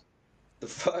 But the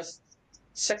first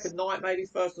or second night,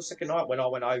 when I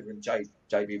went over and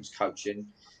JB was coaching,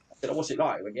 I said, "Oh, what's it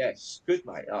like?" He went, "Yeah, it's good,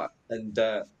 mate." And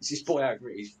it's this boy, I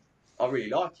really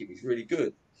like him. He's really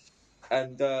good.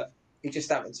 And he just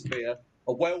happened to be a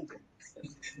welder.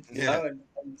 You know?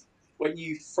 And when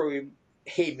you threw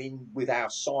him in with our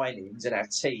signings and our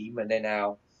team and then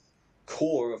our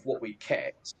core of what we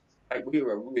kept, mate, we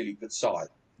were a really good side.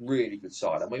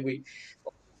 I mean, we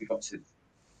got to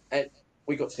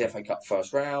the FA Cup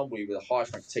first round. We were the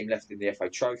highest ranked team left in the FA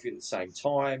Trophy at the same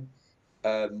time.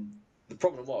 The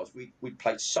problem was we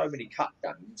played so many cup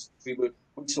games. We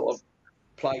sort of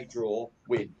play, draw,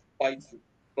 win, played,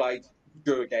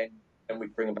 drew again, and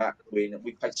we'd bring them back, win. And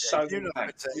we played so many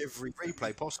games. To every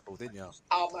replay possible, didn't you?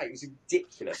 Oh, mate, it was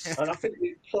ridiculous. And I think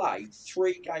we played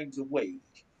 3 games a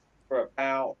week for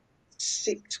about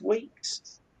 6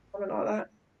 weeks, something like that.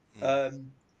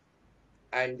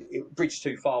 And it bridged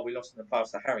too far. We lost in the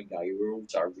playoffs to Haringey, who were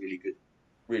also a really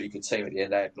good team at the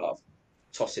end. They had like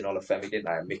Tosin Olafemi, didn't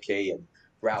they? And Mickey and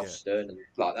Ralston, and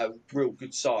like they were a real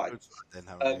good side.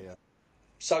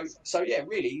 So yeah,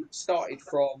 really started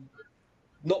from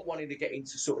not wanting to get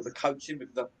into sort of the coaching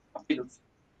because I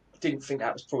didn't think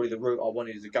that was probably the route I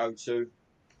wanted to go to.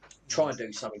 Try and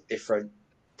do something different.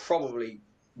 Probably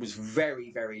was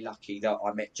very, very lucky that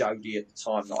I met Jody at the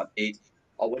time that I did.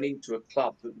 I went into a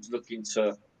club that was looking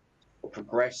to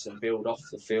progress and build off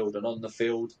the field and on the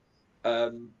field,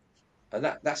 and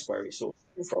that's where it sort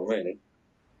of came from, really.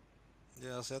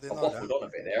 Yeah, so I didn't know that. Waffled on a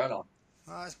bit there, haven't I?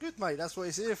 Oh, it's good, mate. That's what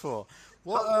he's here for.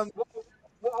 What I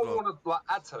want to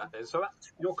add to that is, so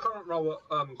your current role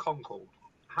at Concord,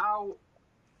 how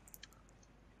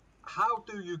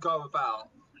do you go about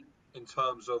in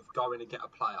terms of going and get a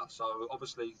player? So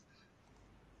obviously,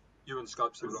 you and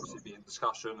Scopesy will obviously be in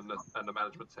discussion and the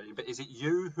management team, but is it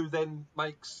you who then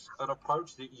makes an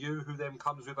approach? Is it you who then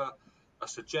comes with a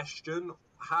suggestion?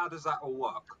 How does that all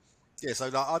work? Yeah, so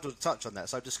like, I'd touch on that.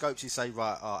 So does Scopesy say,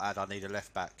 right, Ad, I need a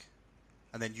left back,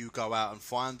 and then you go out and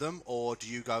find them, or do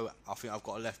you go, I think I've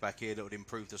got a left back here that would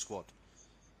improve the squad?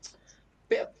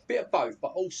 Bit of both,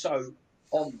 but also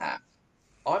on that,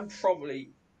 I'm probably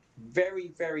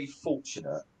very, very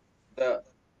fortunate that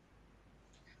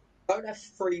I don't have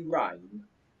free reign,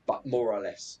 but more or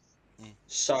less.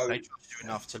 So they trust you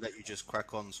enough to let you just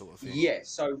crack on, sort of thing. Yeah.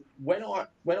 So when I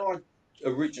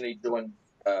originally joined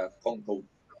Concord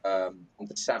on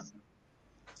the summer,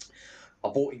 I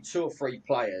brought in 2 or 3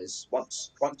 players.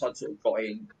 Once I sort of got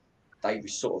in, they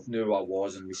sort of knew who I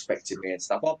was and respected me and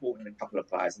stuff. I brought in a couple of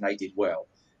players and they did well.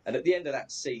 And at the end of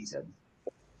that season,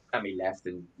 Sammy left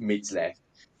and Mids left,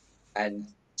 and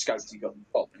Scopesy got the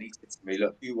top, and he said to me,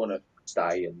 "Look, you want to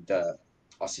stay?" And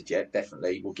I said, "Yeah,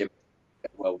 definitely. We'll give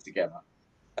it well together."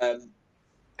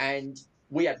 And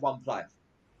we had one player.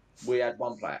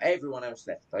 Everyone else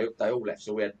left. They all left.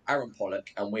 So we had Aaron Pollock,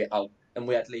 and we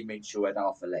had Lee Mitchell, who had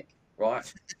half a leg,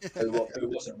 right? who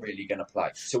wasn't really going to play.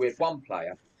 So we had one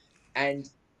player, and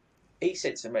he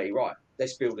said to me, "Right,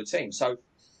 let's build a team." So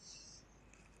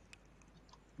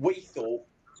we thought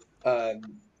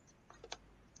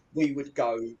we would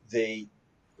go the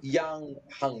young,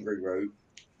 hungry route.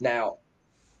 Now,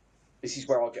 this is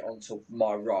where I get onto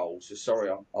my role. So sorry,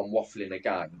 I'm waffling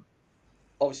again.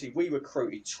 Obviously, we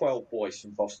recruited 12 boys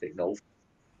from Bostic North.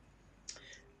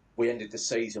 We ended the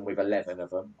season with 11 of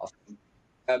them, I think.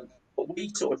 But we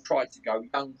sort of tried to go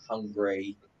young,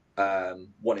 hungry,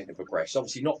 wanting to progress.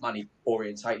 Obviously, not money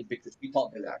orientated because we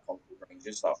can't do that at Concord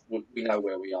Rangers. Like, we know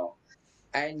where we are,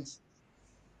 and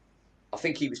I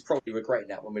think he was probably regretting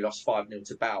that when we lost 5-0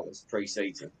 to Bowers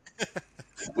pre-season.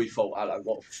 We thought, hello,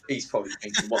 what? He's probably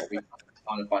thinking, what are we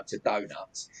kind of bunch of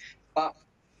donuts? But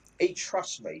he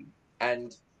trusts me,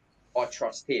 and I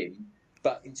trust him.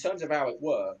 But in terms of how it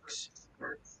works,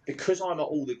 because I'm at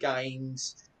all the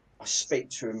games, I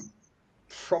speak to him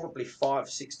probably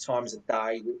 5-6 times a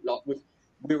day.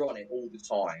 We're on it all the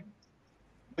time.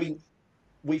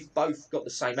 We've both got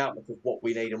the same outlook of what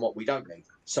we need and what we don't need.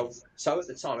 So at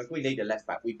the time, if we need a left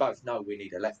back, we both know we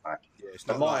need a left back. Yeah, it's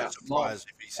not like a surprise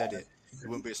if he said it. It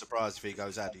wouldn't be a surprise if he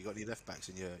goes, "Ad, you got any left backs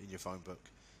in your phone book?"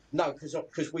 No,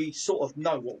 because we sort of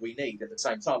know what we need at the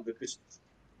same time, because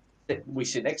we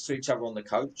sit next to each other on the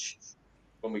coach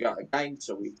when we go to the game,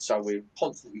 so we're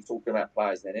constantly talking about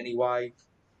players then anyway.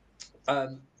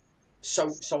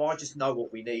 So I just know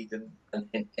what we need and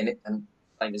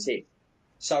same as him.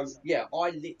 So yeah, I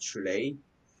literally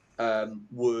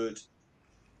would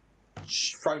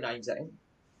throw names at him.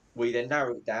 We then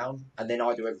narrow it down, and then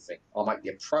I do everything. I make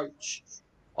the approach.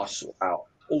 I sort out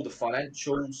all the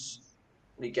financials.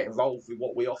 We get involved with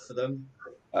what we offer them.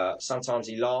 Sometimes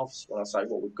he laughs when I say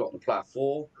what we've got the player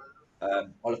for. I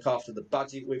look after the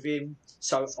budget with him.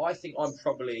 So I think I'm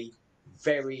probably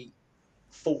very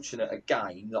fortunate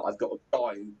again that I've got a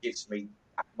guy who gives me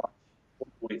that much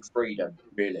freedom,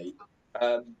 really.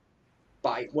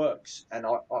 But it works, and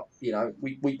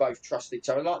we both trust each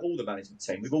other. Like all the management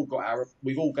team, we've all got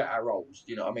our roles.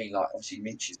 You know what I mean? Like obviously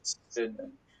Minch is assistant,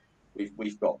 and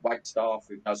we've got Wagstaff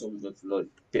who does all the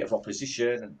bit of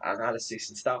opposition and analysis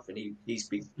and stuff, and he's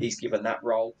given that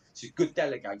role. So he's a good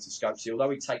delegator, Scopesy,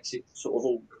 although he takes it sort of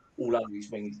all under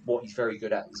his wing. What he's very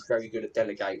good at, he's very good at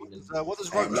delegating. And, what does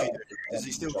Roachy do? Does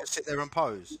he still just sit there and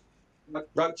pose?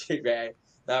 Roachy, yeah.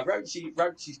 Now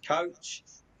Roachy's coach,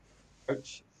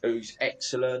 who's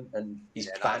excellent, and his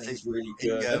plan is really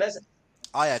good.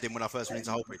 I had him when I first went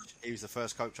into Holbridge. He was the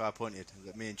first coach I appointed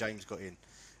that me and James got in.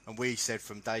 And we said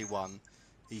from day one,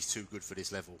 he's too good for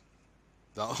this level.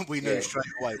 Like, we knew straight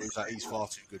away, we was like, he's far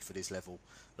too good for this level.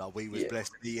 Like, we was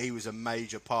blessed. He was a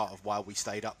major part of why we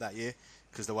stayed up that year,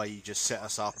 because the way he just set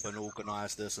us up and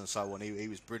organised us and so on, he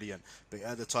was brilliant. But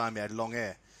at the time, he had long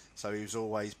hair. So he was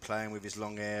always playing with his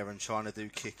long hair and trying to do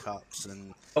kick-ups.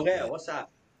 And what's that?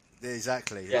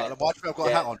 Exactly. Yeah. Like, why do I've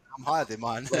got a hat on? I'm higher than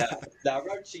mine. Now,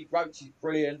 Roachy's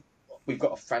brilliant. We've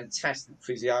got a fantastic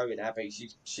physio in Abby.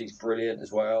 She's brilliant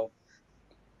as well.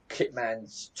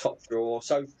 Kitman's top drawer.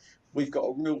 So we've got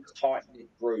a real tight-knit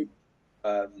group.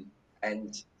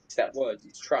 And it's that word,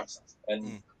 it's trust.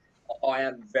 And I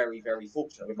am very, very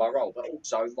fortunate with my role. But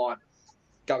also,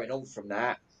 going on from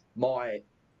that, my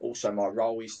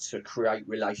role is to create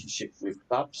relationships with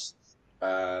clubs.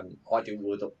 Luckily,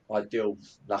 I deal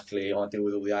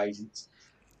with all the agents.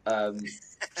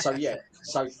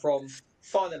 So from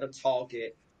finding a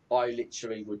target, I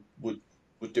literally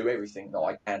would do everything that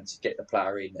I can to get the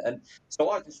player in, and so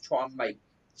I just try and make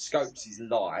Scopes'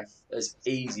 life as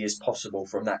easy as possible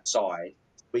from that side.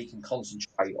 We can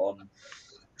concentrate on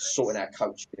sorting out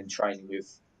coaching and training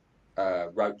with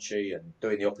Roachy and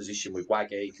doing the opposition with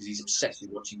Waggy, because he's obsessed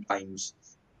with watching games.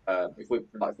 If we've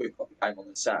got the game on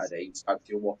the Saturday, Scopes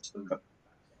will watch them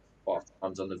 5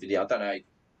 times on the video. I don't know how it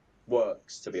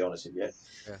works, to be honest with you.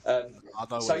 I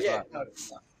know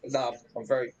no, I'm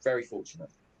very, very fortunate.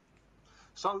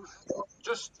 So,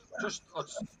 just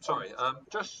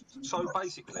so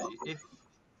basically, if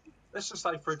let's just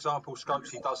say, for example,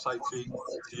 Scopesy does say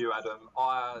to you, Adam,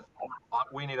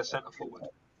 we need a centre forward.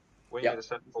 We need a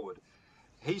centre forward.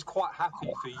 He's quite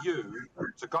happy for you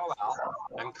to go out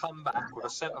and come back with a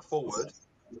centre forward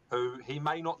who he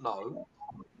may not know,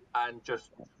 and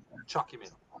just chuck him in.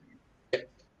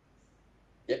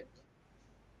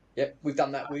 Yeah. We've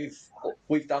done that with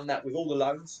all the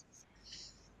loans.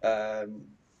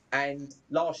 And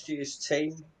last year's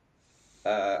team,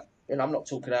 and I'm not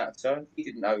talking out of turn, he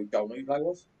didn't know who Don Uble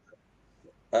was.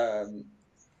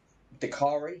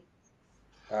 Dakari,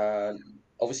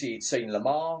 obviously he'd seen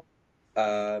Lamar.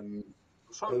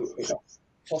 Sorry to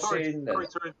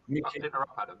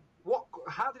interrupt, Adam.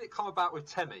 How did it come about with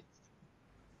Temi?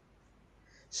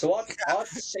 So I'd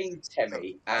seen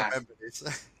Temi at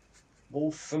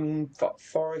Waltham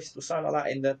Forest or something like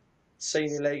that in the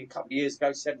senior league a couple of years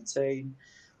ago, 17.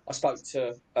 I spoke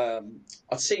to,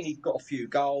 I'd seen he'd got a few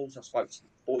goals. I spoke to the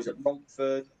boys at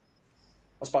Romford.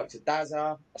 I spoke to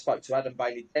Dazza. I spoke to Adam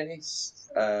Bailey Dennis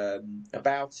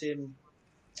about him.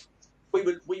 We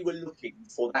were looking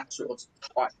for that sort of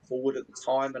type forward at the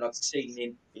time, and I'd seen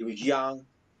him. He was young.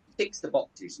 He ticks the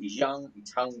boxes. He's young.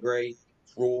 He's hungry.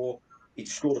 raw. He'd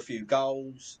scored a few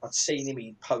goals. I'd seen him.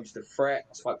 He posed a threat.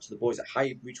 I spoke to the boys at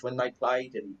Haybridge when they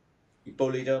played, and he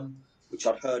bullied them, which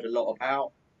I'd heard a lot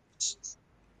about.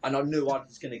 And I knew I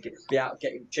was going to be able to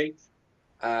get him cheap,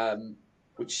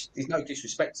 which is no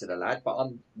disrespect to the lad,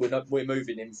 but we're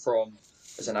moving him from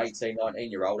as an 18,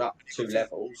 19-year-old up 2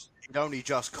 levels. He'd only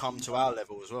just come to our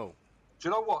level as well. Do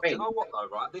you know what? Do you know what though?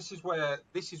 Right, this is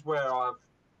where I,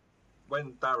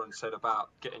 when Darren said about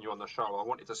getting you on the show, I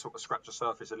wanted to sort of scratch the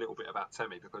surface a little bit about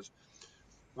Temi, because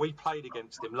we played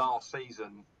against him last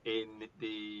season in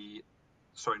the,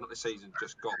 sorry, not the season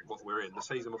just got what we're in, the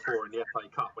season before in the FA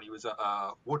Cup when he was at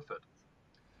Woodford.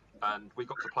 And we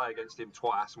got to play against him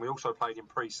twice, and we also played him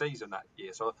pre-season that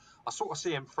year. So I sort of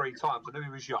see him 3 times. I knew he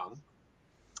was young,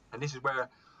 and this is where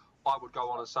I would go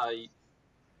on and say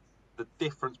the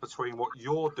difference between what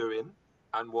you're doing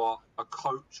and what a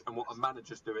coach and what a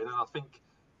manager's doing. And I think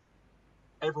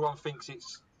everyone thinks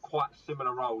it's quite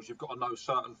similar roles. You've got to know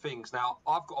certain things. Now,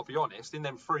 I've got to be honest, in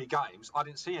them 3 games, I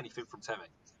didn't see anything from Temi.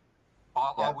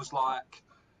 I was like,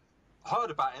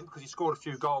 heard about him because he scored a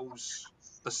few goals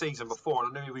the season before,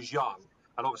 and I knew he was young.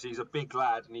 And obviously he's a big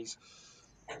lad, and he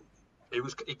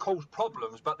caused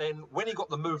problems. But then when he got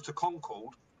the move to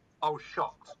Concord, I was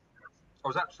shocked. I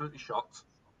was absolutely shocked.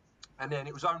 And then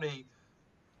it was only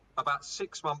about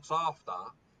 6 months after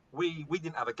we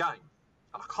didn't have a game,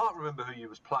 and I can't remember who you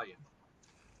was playing,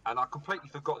 and I completely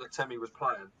forgot that Temi was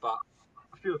playing. But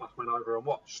a few of us went over and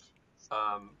watched.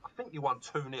 I think you won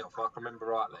 2-0, if I can remember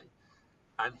rightly,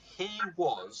 and he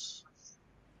was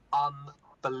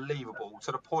unbelievable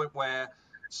to the point where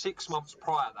 6 months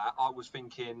prior to that, I was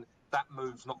thinking that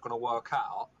move's not going to work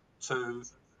out. To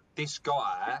this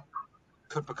guy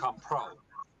could become pro.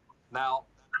 Now,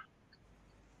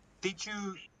 did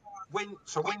you, when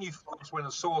you first went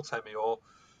and saw Temi, or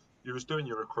you was doing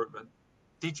your recruitment,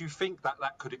 did you think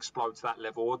that could explode to that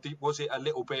level, or was it a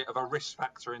little bit of a risk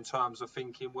factor in terms of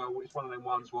thinking, well, it's one of them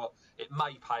ones where it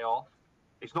may pay off,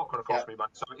 it's not going to cost me much,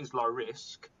 so it is low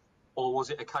risk? Or was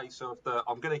it a case of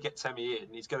I'm going to get Temi in,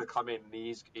 he's going to come in, and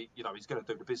he's going to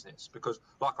do the business? Because,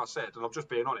 like I said, and I'm just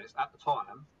being honest, at the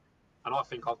time, and I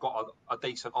think I've got a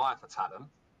decent eye for talent,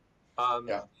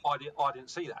 I didn't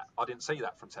see that. I didn't see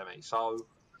that from Temi. So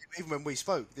even when we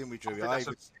spoke, didn't we, Drew?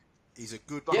 He's a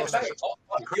good. Yeah, mate,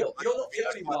 you're not the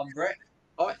only one, Brett.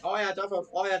 I had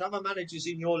other managers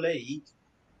in your league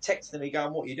texting me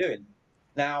going, "What are you doing?"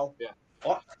 Now,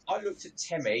 I looked at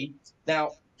Temi.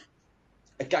 Now,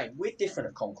 again, we're different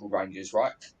at Concord Rangers,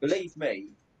 right? Believe me,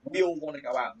 we all want to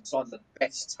go out and sign the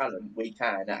best talent we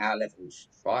can at our levels,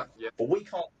 right? Yeah. But we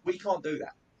can't do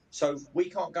that. So we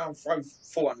can't go and throw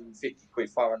 450 quid,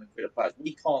 500 quid at players.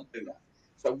 We can't do that.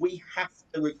 So we have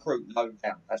to recruit low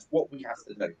down. That's what we have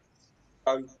to do.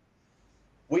 So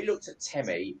we looked at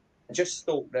Temi and just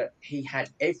thought that he had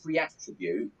every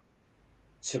attribute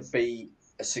to be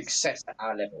a success at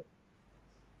our level.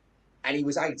 And he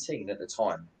was 18 at the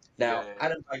time. Now,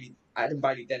 Adam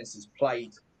Bailey Dennis has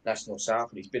played National South,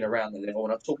 and he's been around the level.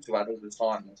 And I talked to Ad all the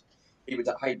time. He was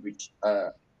at Haybridge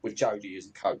with Jody as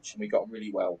a coach, and we got on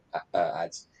really well at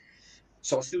Ads.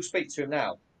 So I still speak to him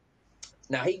now.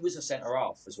 Now, he was a centre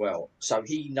half as well, so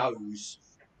he knows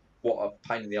what a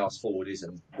pain in the arse forward is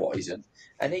and what isn't.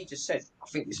 And he just said, I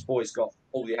think this boy's got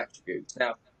all the attributes.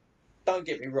 Now, don't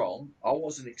get me wrong, I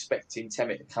wasn't expecting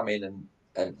Temi to come in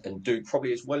and do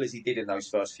probably as well as he did in those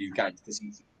first few games, because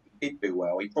he did do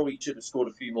well. He probably should have scored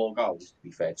a few more goals, to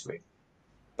be fair to him.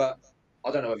 But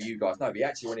I don't know if you guys know, but he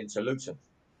actually went into Luton.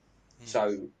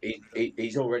 So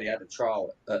he's already had a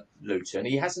trial at Luton.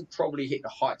 He hasn't probably hit the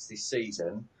heights this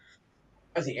season.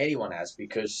 I don't think anyone has,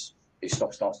 because it's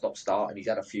stop, and he's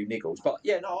had a few niggles. But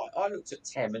yeah, no, I looked at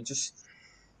Tem and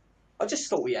I just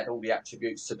thought he had all the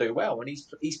attributes to do well, and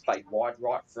he's played wide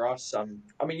right for us. I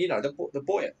mean, you know, the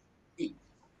boy, he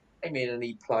came in and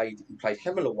he played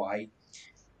Hemel away,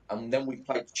 and then we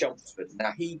played Chelmsford.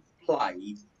 Now he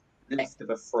played left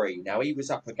of a 3. Now he was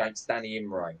up against Danny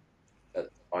Imre.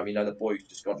 I mean, you know, the boy who's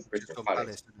just gone to Crystal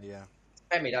Palace. Yeah.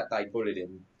 Emi that day bullied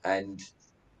him and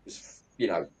was, you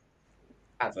know,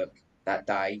 havoc that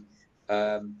day,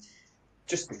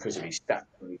 just because of his stats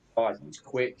and his size and he's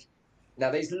quick.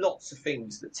 Now, there's lots of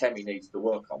things that Temi needs to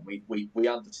work on. We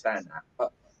understand that,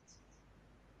 but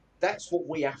that's what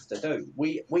we have to do.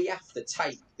 We have to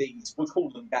take these, we call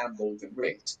them gambles and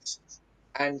risks,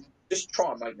 and just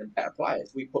try and make them better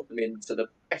players. We put them into the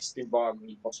best environment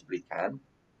we possibly can.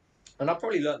 And I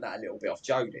probably learned that a little bit off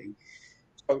Jody.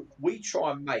 So we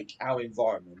try and make our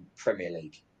environment Premier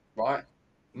League, right?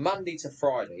 Monday to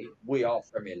Friday, we are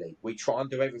Premier League. We try and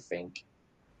do everything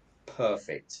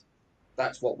perfect.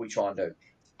 That's what we try and do.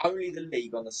 Only the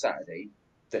league on the Saturday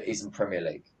that isn't Premier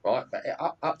League, right? But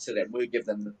up to them, we give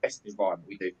them the best environment.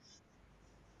 We do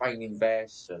training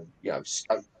vests and, you know,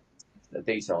 scope, the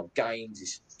detail on games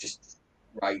is just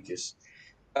outrageous.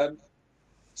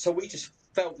 So we just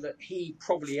felt that he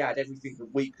probably had everything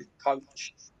that we could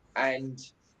coach and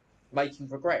make him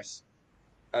progress.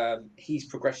 His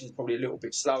progression is probably a little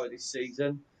bit slower this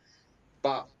season,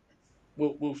 but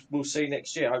we'll see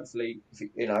next year. Hopefully, if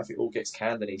it all gets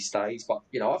canned and he stays. But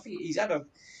I think he's had a.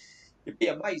 You'd be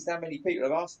amazed how many people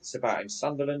have asked us about him.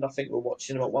 Sunderland, I think we're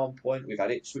watching him at one point. We've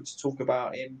had Ipswich talk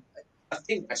about him. I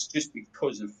think that's just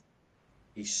because of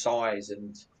his size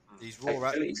and his raw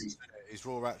attributes. His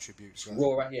raw attributes.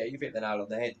 Yeah, you've hit the nail on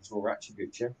the head. His raw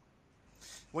attributes, yeah.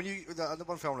 When the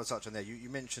one thing I want to touch on there, you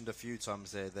mentioned a few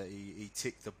times there that he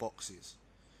ticked the boxes.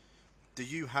 Do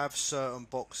you have certain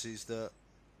boxes that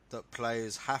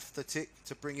players have to tick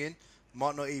to bring in?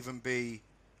 Might not even be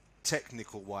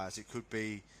technical wise. It could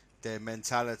be their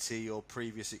mentality or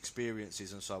previous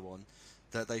experiences and so on,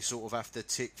 that they sort of have to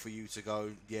tick for you to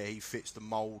go, yeah, he fits the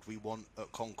mould we want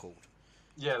at Concord.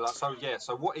 Yeah,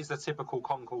 so what is the typical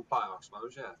Concord player, I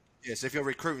suppose, yeah? Yeah, so if you're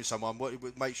recruiting someone, what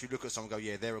makes you look at someone and go,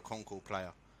 yeah, they're a Concord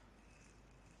player?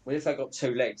 Well, if they got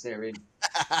 2 legs, they're in.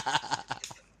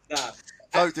 Nah.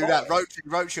 Don't do that.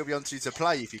 Roach will be on to you to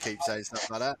play if you keep saying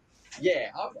stuff like that. Yeah,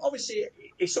 obviously,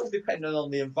 it's all dependent on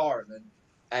the environment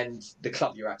and the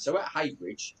club you're at. So at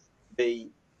Haybridge,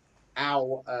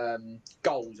 our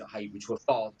goals at Haybridge were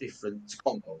far different to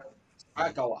Concord.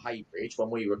 Our goal at Haybridge, when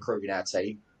we were recruiting our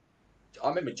team, I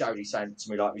remember Jody saying to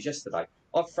me like it was yesterday,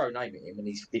 I'd throw a name at him and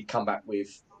he'd come back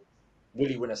with, will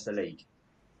he win us the league?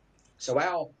 So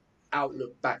our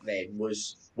outlook back then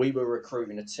was we were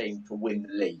recruiting a team to win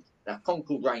the league. Now,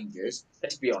 Concord Rangers,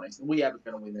 let's be honest, we ever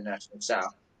going to win the National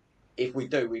South? If we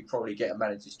do, we'd probably get a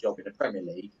manager's job in the Premier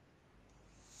League.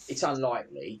 It's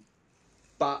unlikely,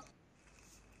 but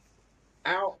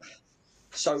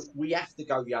so we have to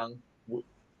go young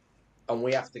and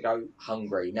we have to go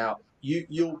hungry. Now,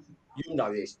 you'll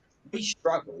know this. We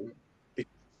struggle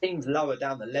because teams lower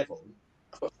down the level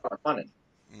have got money.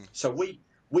 So we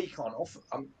can't offer.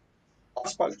 I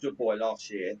spoke to a boy last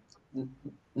year,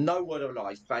 no word of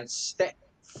lies, playing step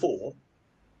 4.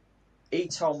 He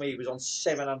told me he was on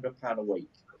 £700 a week,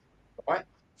 right?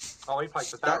 Oh, he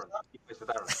plays for Darren.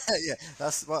 Yeah,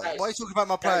 that's why are you talking about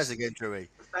my players again, Drewy?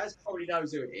 Daz probably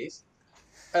knows who it is.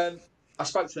 I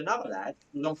spoke to another lad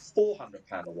who was on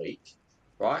 £400 a week,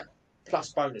 right?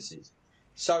 Plus bonuses.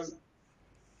 So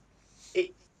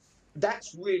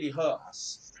that's really hurt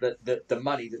us, the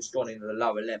money that's gone into the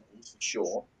lower levels, for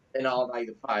sure. And are they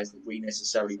the players that we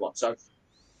necessarily want? So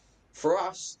for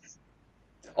us,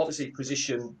 obviously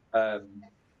position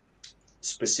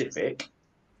specific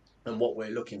and what we're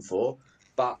looking for,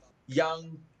 but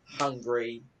young,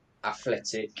 hungry,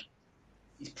 athletic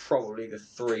is probably the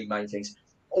 3 main things.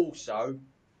 Also,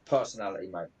 personality,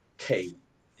 mate, key.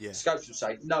 Yeah. Scopes will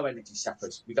say no energy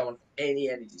sappers. We don't want any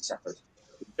energy sappers.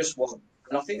 We just want,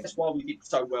 and I think that's why we did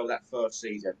so well that first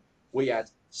season. We had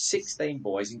 16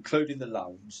 boys, including the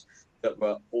loans, that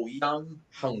were all young,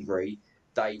 hungry.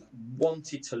 They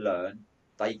wanted to learn.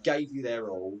 They gave you their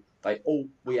all.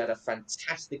 We had a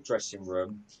fantastic dressing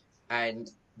room, and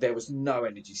there was no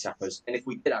energy sappers. And if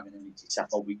we did have an energy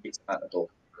sapper, we'd get them out the door.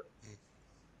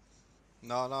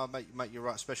 No, mate, you're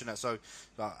right, especially that. So,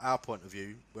 like, our point of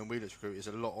view, when we look to recruit, is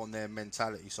a lot on their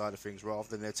mentality side of things rather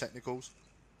than their technicals.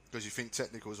 Because you think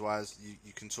technicals-wise,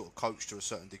 you can sort of coach to a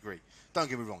certain degree. Don't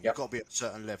get me wrong, you've got to be at a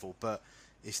certain level, but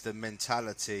it's the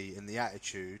mentality and the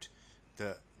attitude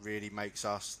that really makes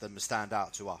them stand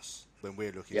out to us when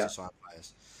we're looking to sign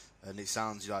players. And it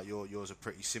sounds like yours are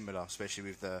pretty similar, especially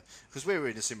with because we're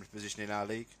in a similar position in our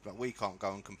league. Like, we can't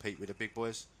go and compete with the big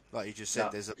boys. Like you just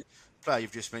said, there's a player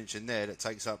you've just mentioned there that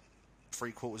takes up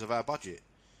 3/4 of our budget.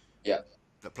 Yeah.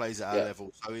 That plays at our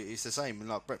level. So it's the same. And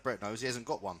like Brett knows, he hasn't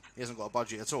got one. He hasn't got a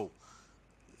budget at all.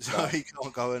 So he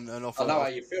can't go and offer. I know how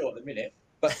you feel at the minute.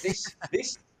 But this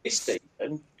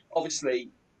season, obviously,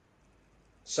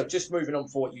 so just moving on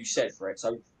for what you said, Brett.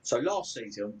 So last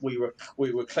season we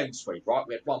were clean sweep, right?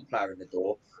 We had 1 player in the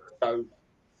door. So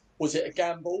was it a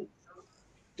gamble?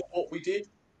 What we did?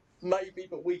 Maybe,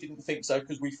 but we didn't think so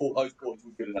because we thought those boys were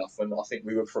good enough, and I think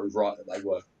we were proved right that they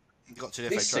were. You got to the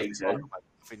this FA season.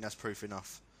 I think that's proof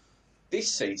enough.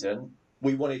 This season,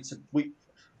 we wanted to.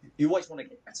 You always want to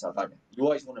get better, don't you? You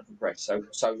always want to progress.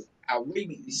 So our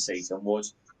remit this season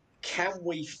was: can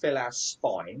we fill our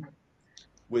spine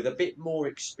with a bit more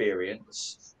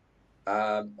experience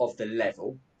of the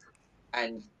level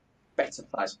and better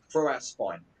players for our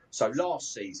spine? So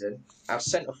last season, our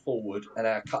centre forward and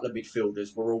our couple of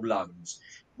midfielders were all loans.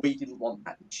 We didn't want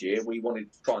that this year. We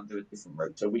wanted to try and do a different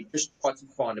route. So we just tried to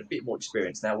find a bit more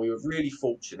experience. Now, we were really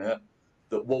fortunate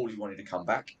that Wally wanted to come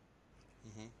back.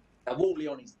 Mm-hmm. Now, Wally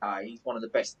on his day, he's one of the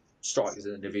best strikers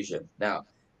in the division. Now,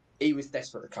 he was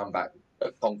desperate to come back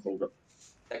at Concord.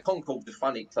 Now, Concord's a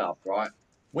funny club, right?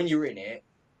 When you're in it,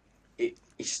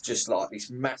 it's just like this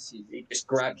massive, it just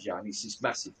grabs you, and it's this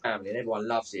massive family, and everyone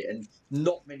loves it. And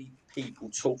not many people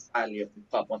talk badly of the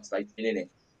club once they've been in it.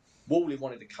 Wally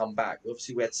wanted to come back.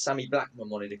 Obviously, we had Sammy Blackman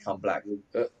wanted to come back, who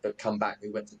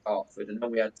went to Dartford, and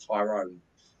then we had Tyrone,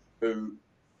 who,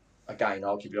 again,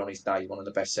 arguably on his day, one of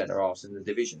the best centre halves in the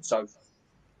division. So,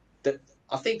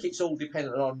 I think it's all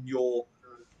dependent on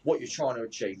what you're trying to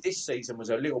achieve. This season was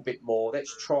a little bit more.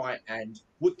 Let's try and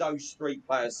would those three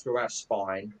players through our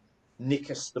spine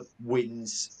nick us the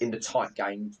wins in the tight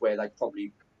games where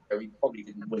we probably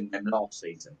didn't win them last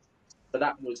season. So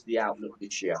that was the outlook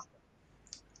this year.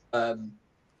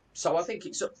 So I think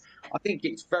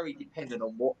it's very dependent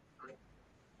on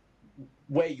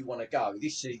where you want to go.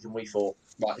 This season we thought,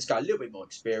 right, let's go a little bit more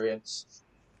experience.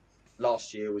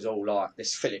 Last year was all like,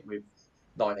 let's fill it with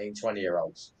 19,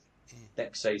 20-year-olds.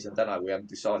 Next season, don't know, we haven't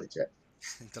decided yet.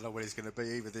 Don't know what it's going to be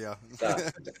either, do you?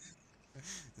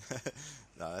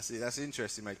 No, that's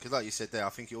interesting, mate. Because like you said there, I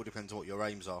think it all depends on what your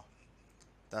aims are.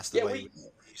 That's the way you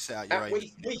set out your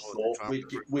aims.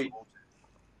 We thought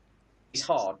it's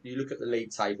hard. You look at the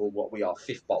league table, what we are,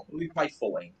 fifth bottom. We played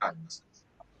 14 games.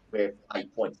 We're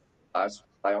 8 points as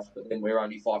playoff, but then we're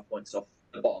only 5 points off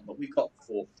the bottom. But we've got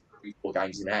four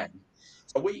games in hand.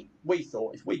 So we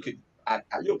thought if we could add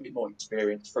a little bit more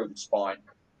experience through the spine,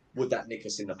 would that nick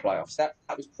us in the playoffs? That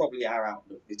was probably our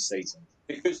outlook this season.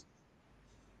 Because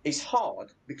it's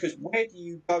hard, because where do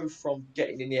you go from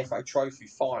getting in the FA Trophy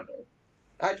final?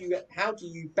 How do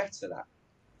you better that?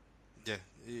 Yeah,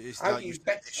 it's how like do you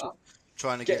better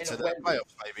trying to get to the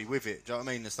playoffs, maybe, with it. Do you know what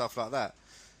I mean? And stuff like that.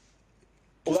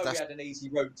 Although we had an easy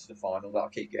road to the final that I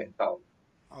keep getting told.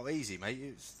 Oh, easy, mate.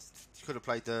 You could have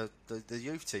played the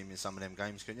youth team in some of them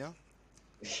games, couldn't you?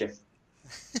 Yeah.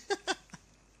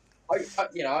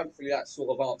 Hopefully that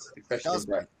sort of answers the question.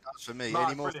 That's for me. No,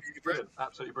 Any more? brilliant.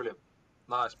 Absolutely brilliant.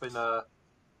 No, it's been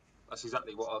that's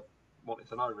exactly what I wanted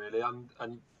to know, really,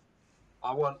 and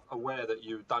I wasn't aware that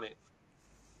you've done it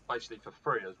basically for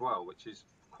free as well, which is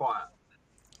quite.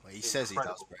 Well, he says he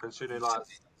does, considering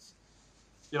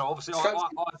obviously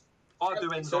I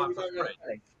do enzyme for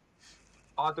free.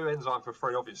 I do enzyme for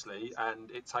free, obviously,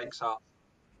 and it takes up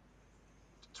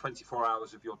 24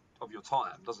 hours of your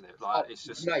time, doesn't it? It's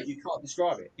just. No, you can't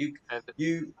describe it.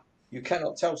 You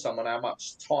cannot tell someone how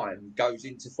much time goes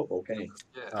into football, can you?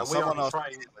 Yeah, and we only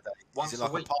train once a week. Is it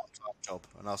like a part-time job?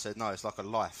 And I said, no, it's like a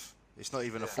life. It's not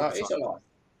even a full-time. No, it's a life.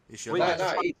 It's your life.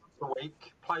 Train once a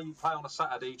week, play on a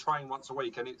Saturday, train once a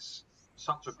week, and it's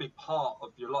such a big part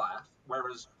of your life.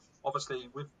 Whereas, obviously,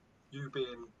 with you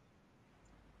being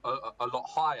a lot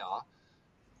higher,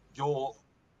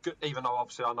 even though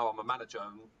obviously I know I'm a manager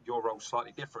and your role's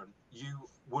slightly different, you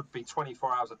would be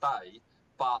 24 hours a day,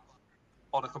 but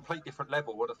on a complete different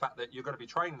level with the fact that you're going to be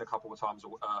training a couple of times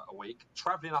a week,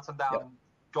 travelling up and down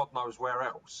God knows where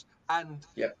else. And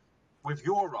with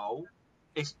your role,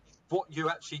 it's what you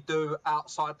actually do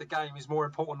outside the game is more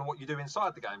important than what you do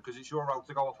inside the game, because it's your role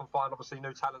to go off and find obviously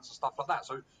new talents and stuff like that.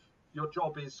 So your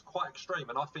job is quite extreme,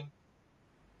 and I think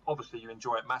obviously you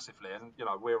enjoy it massively, and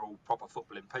we're all proper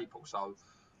footballing people, so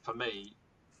for me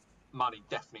money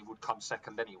definitely would come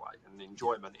second anyway, and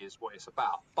enjoyment is what it's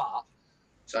about. But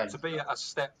to be at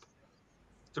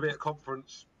a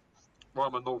conference,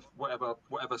 Roman North, whatever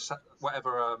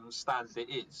standard it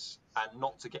is, and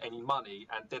not to get any money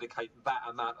and dedicate that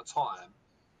amount of time,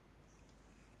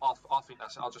 I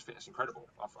just think that's incredible.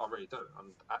 I really do,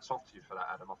 and hats off to you for that,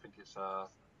 Adam. I think it's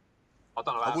I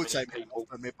don't know how many people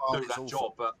do that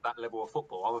job at that level of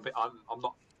football. I'm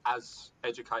not as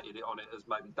educated on it as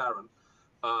maybe Darren,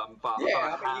 but I don't know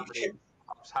how many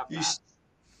clubs have that.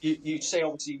 You see,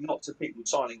 obviously, lots of people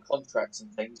signing contracts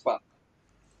and things, but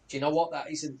do you know what?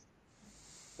 That isn't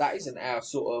our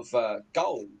sort of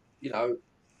goal.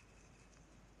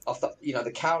 I thought,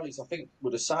 the Cowleys, I think,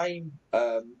 were the same.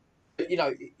 But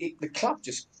the club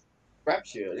just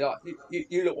grabs you.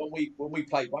 You look when we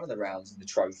played one of the rounds in the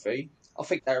trophy. I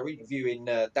think they were interviewing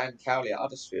Dan Cowley at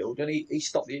Huddersfield, and he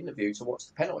stopped the interview to watch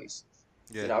the penalties.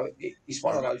 Yeah. It's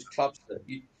one of those clubs that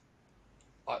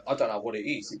I don't know what it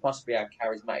is. It must be our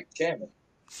charismatic chairman.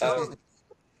 Do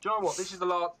you know what? This is the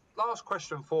last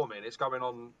question for me, and it's going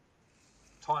on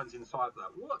times inside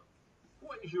that.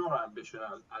 What is your ambition,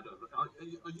 Adam? Are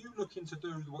you looking to do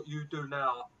what you do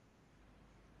now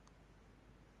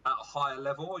at a higher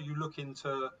level? Are you looking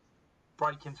to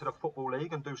break into the Football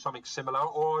League and do something similar,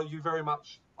 or are you very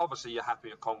much, obviously you're happy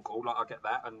at Concord, like I get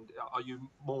that, and are you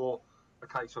more a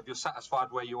case of you're satisfied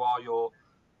where you are, you're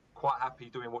quite happy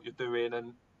doing what you're doing,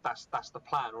 and that's the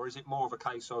plan, or is it more of a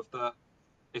case of that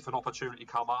if an opportunity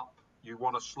come up, you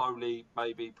want to slowly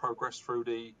maybe progress through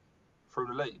the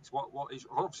leagues? What is,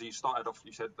 obviously you started off,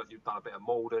 you said that you've done a bit of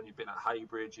Malden, you've been at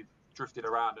Haybridge, you've drifted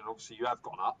around, and obviously you have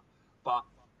gone up, but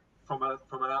from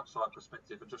an outside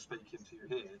perspective, and just speaking to you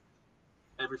here,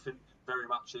 everything very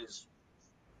much is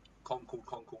Concord,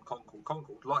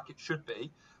 like it should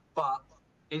be. But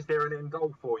is there an end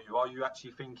goal for you? Are you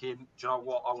actually thinking, do you know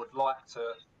what, I would like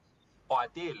to,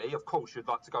 ideally, of course, you'd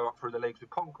like to go up through the leagues with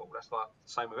Concord. That's like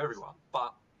the same with everyone.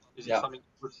 But is it something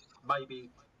maybe,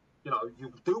 you know,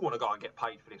 you do want to go and get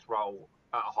paid for this role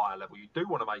at a higher level? You do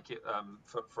want to make it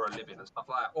for a living and stuff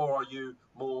like that? Or are you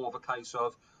more of a case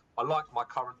of, I like my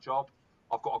current job,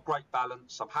 I've got a great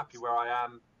balance, I'm happy where I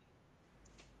am?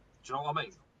 Do you know what I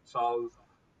mean? So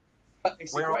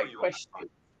it's a great question.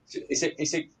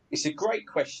 It's a great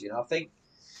question. I think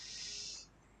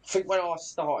when I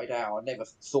started out, I never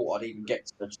thought I'd even get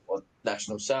to the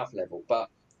national south level. But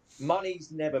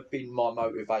money's never been my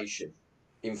motivation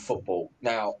in football.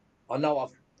 Now I know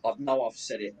I've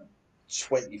said it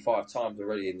 25 times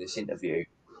already in this interview.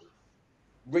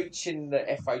 Reaching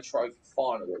the FA Trophy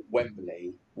final at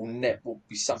Wembley will never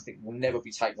be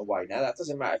taken away. Now that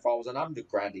doesn't matter if I was an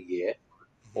 £100,000 a year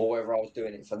or whether I was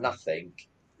doing it for nothing.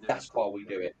 That's why we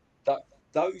do it.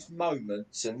 Those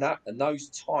moments and those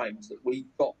times that we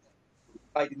got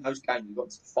played in those games, we got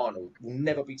to the final, will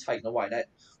never be taken away. That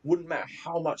wouldn't matter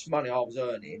how much money I was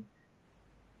earning.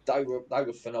 They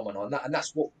were phenomenal, and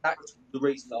that's the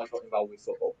reason I got involved with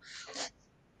football.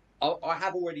 I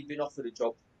have already been offered a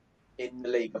job in the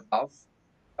league above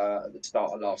at the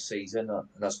start of last season,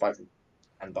 and I spoke to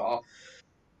and but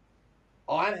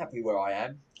I am happy where I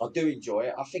am. I do enjoy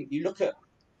it. I think you look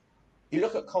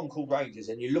at Concord Rangers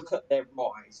and you look at their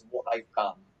rise and what they've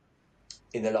done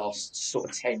in the last sort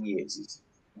of 10 years.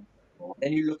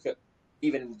 Then you look at,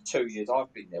 even in the 2 years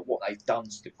I've been there, what they've done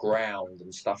to the ground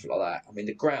and stuff like that. I mean,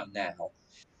 the ground now,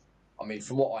 I mean,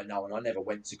 from what I know, and I never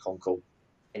went to Concord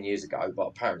 10 years ago, but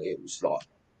apparently it was like,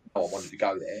 oh, I wanted to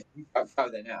go there. You go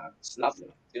there now, it's lovely.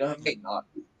 You know what I mean? Like,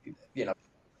 you know,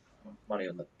 money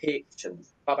on the pitch, and the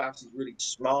clubhouse is really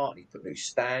smart. He put new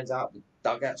stands up, the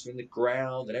dugouts are in the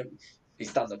ground, and everything.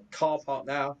 He's done the car park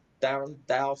now, down,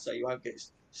 so you won't get,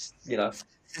 you know,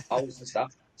 holes and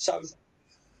stuff. So,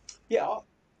 yeah,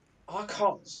 I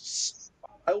can't.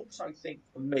 I also think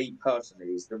for me personally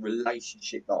is the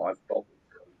relationship that I've got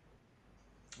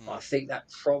with them. I think that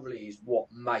probably is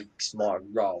what makes my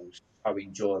role so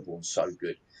enjoyable and so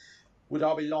good. Would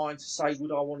I be lying to say,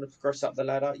 would I want to progress up the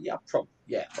ladder? Yeah,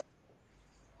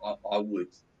 I would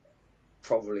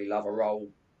probably love a role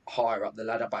higher up the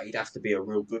ladder, but it'd have to be a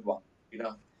real good one, you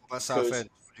know. What about Southend?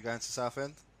 Would you go into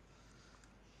Southend?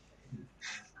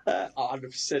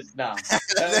 100% nah.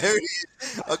 There he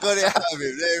is. I got it out of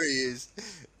him. There he is.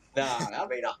 Nah, I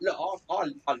mean, look,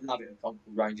 I love it at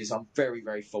Concord Rangers. I'm very,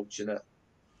 very fortunate,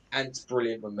 and it's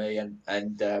brilliant with me, and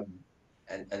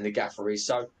the gaffer is.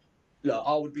 So, look,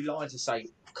 I would be lying to say,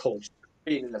 of course,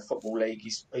 being in the Football League,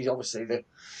 he's obviously the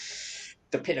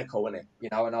pinnacle, isn't it? You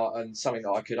know, and something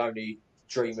that I could only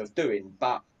dream of doing.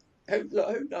 But who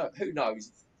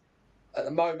knows? At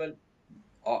the moment,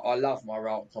 I love my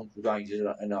role at Concord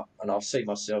Rangers, and I see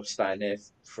myself staying there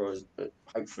for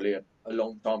hopefully a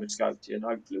long time in Scotland, and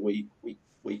hopefully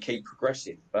we keep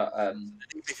progressing. But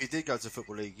if you did go to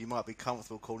Football League, you might be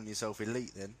comfortable calling yourself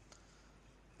elite then.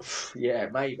 Yeah,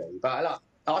 maybe. But like,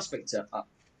 I speak to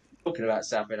talking about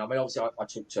Southend. I mean, obviously, I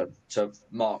talked to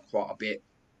Mark quite a bit.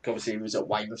 Obviously, he was at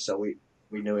Weymouth, so we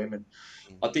knew him, and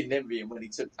I didn't envy him when he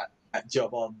took that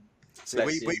job on. So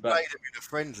we played him in a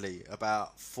friendly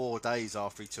about 4 days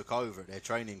after he took over at their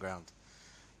training ground,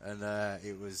 and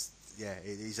it was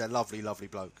he's a lovely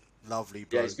bloke. Lovely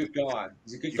bloke. Yeah, he's a good guy.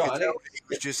 He's a good guy. Could tell he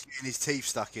was just getting his teeth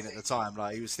stuck in at the time.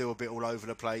 Like, he was still a bit all over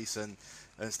the place and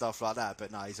stuff like that.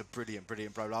 But no, he's a brilliant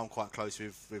bloke. I'm quite close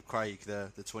with Craig, the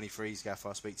 23s gaffer.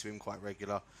 I speak to him quite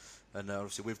regular, and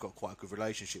obviously we've got quite a good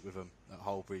relationship with him at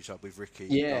Holbridge, like with Ricky.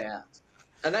 Yeah.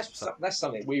 And that's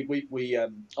something we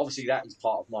obviously that is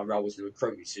part of my role as the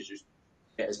recruiter, to just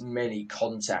get as many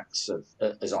contacts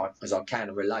as I can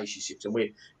and relationships, and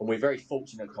we're very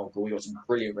fortunate at Concord. We've got some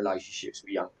brilliant relationships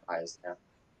with young players now.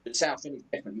 But Southend is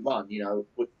definitely one. You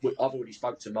know, I've already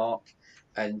spoke to Mark,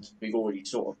 and we've already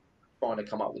sort of trying to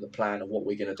come up with a plan of what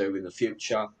we're going to do in the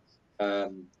future.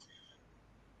 A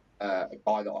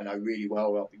guy that I know really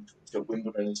well, I've been talking to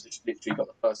Wimbledon, and just literally got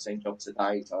the first team job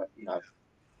today. So, you know,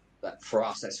 for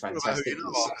us, that's It's all about who fantastic. you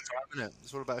know half the time, isn't it?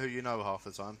 It's all about who you know half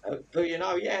the time. Who you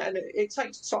know, yeah, and it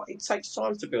takes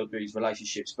time to build these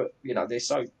relationships, but you know they're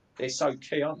so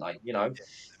key, aren't they? You know, Yeah,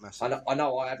 massive. I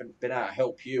know I haven't been able to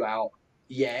help you out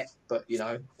yet, but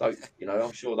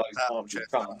I'm sure those That old times will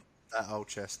chestnut. come. That old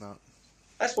chestnut.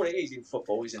 That's what it is in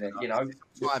football, isn't it? You know, Timing, mate.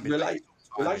 It's all timing, isn't it?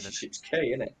 relationships key,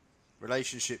 isn't it?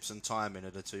 Relationships and timing are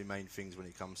the two main things when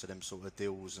it comes to them sort of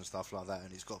deals and stuff like that,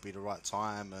 and it's got to be the right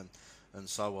time and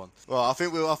so on. Well, I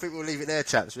think we'll leave it there,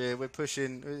 chaps. We're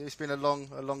pushing. It's been a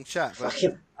long chat, but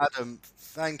Adam,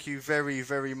 thank you very,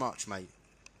 very much, mate.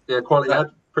 Yeah, quality. No,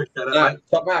 Appreciate that, mate.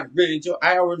 Top man, really enjoy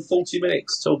hour and 40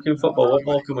 minutes talking football. What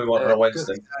more can we want on a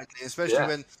Wednesday? Exactly, especially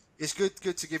when it's good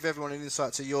to give everyone an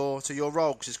insight to your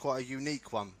role, because it's quite a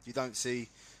unique one. You don't see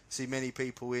many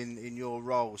people in your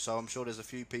role, so I'm sure there's a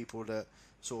few people that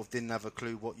sort of didn't have a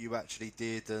clue what you actually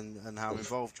did and how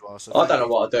involved you are. So I don't know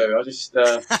what I do. I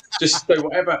just do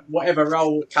whatever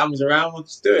role comes around. I'll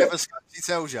just do it. Whatever Scopesy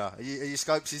tells you. Are you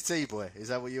Scopesy's tea-boy? Is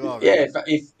that what you are? Yeah,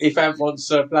 if Ant wants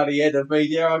a bloody head of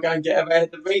media, I'll go and get a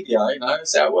head of media. You know,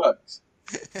 that's how it works.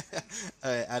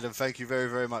 Adam, thank you very,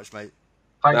 very much, mate.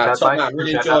 Thanks, Top mate. man,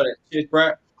 really enjoyed it. Cheers,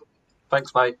 Brett.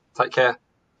 Thanks, mate. Take care.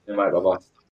 Yeah, mate, bye-bye.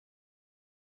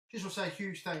 Just want to say a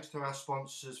huge thanks to our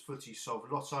sponsors, Footy Solve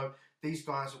Lotto. These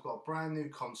guys have got a brand new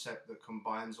concept that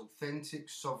combines authentic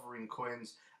sovereign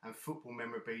coins and football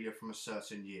memorabilia from a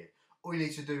certain year. All you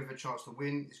need to do with a chance to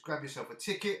win is grab yourself a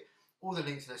ticket. All the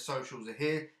links to their socials are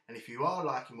here. And if you are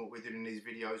liking what we're doing in these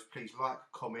videos, please like,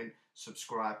 comment,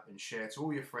 subscribe and share to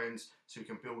all your friends so we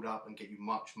can build up and get you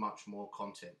much, much more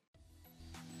content.